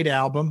is a great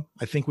album.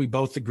 I think we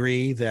both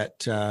agree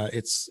that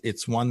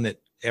it's one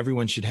that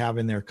everyone should have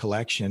in their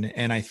collection.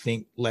 And I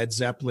think Led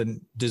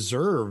Zeppelin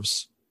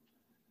deserves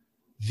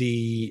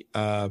the,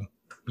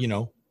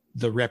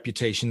 the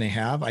reputation they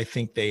have. I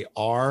think they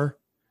are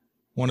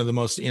one of the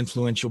most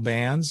influential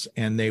bands,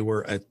 and they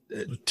were a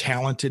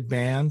talented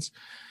bands.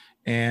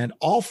 And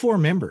all four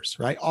members,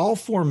 right? All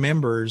four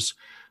members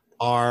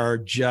are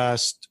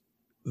just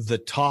the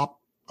top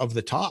of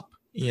the top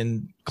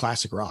in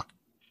classic rock.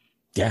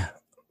 Yeah.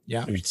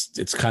 Yeah.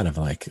 It's kind of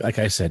like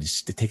I said, you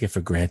take it for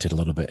granted a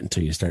little bit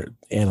until you start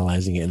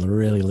analyzing it and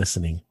really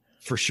listening.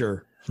 For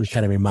sure. You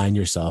kind of remind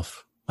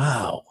yourself,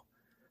 wow,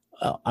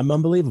 I'm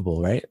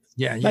unbelievable, right?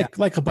 Yeah.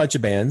 Like a bunch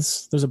of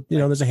bands. There's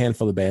a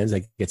handful of bands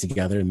that get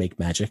together and make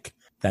magic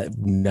that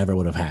never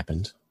would have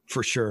happened.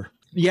 For sure.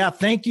 Yeah,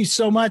 thank you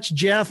so much,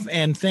 Jeff,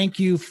 and thank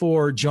you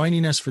for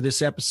joining us for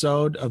this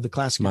episode of the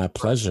Classic My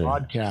pleasure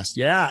podcast.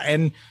 Yeah,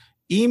 and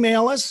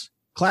email us,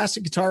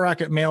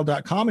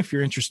 classicguitarrock@mail.com, if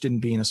you're interested in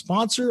being a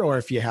sponsor, or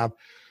if you have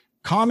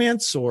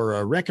comments or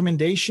a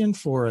recommendation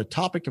for a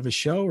topic of a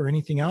show or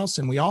anything else.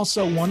 And we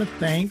also want to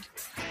thank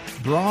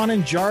Braun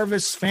and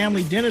Jarvis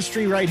Family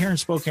Dentistry right here in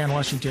Spokane,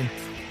 Washington,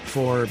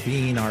 for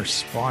being our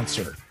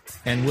sponsor.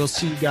 And we'll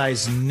see you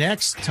guys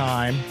next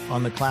time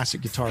on the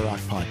Classic Guitar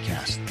Rock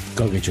podcast.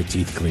 Go get your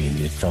teeth cleaned,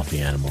 you filthy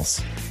animals.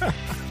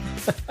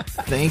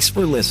 Thanks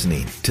for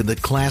listening to the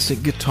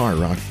Classic Guitar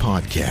Rock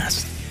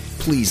podcast.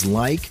 Please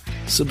like,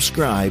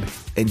 subscribe,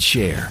 and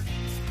share.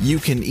 You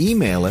can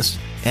email us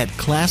at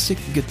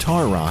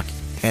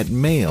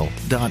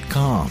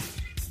classicguitarrock@mail.com.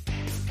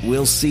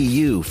 We'll see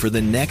you for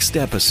the next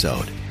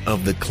episode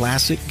of the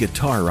Classic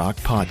Guitar Rock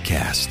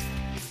podcast.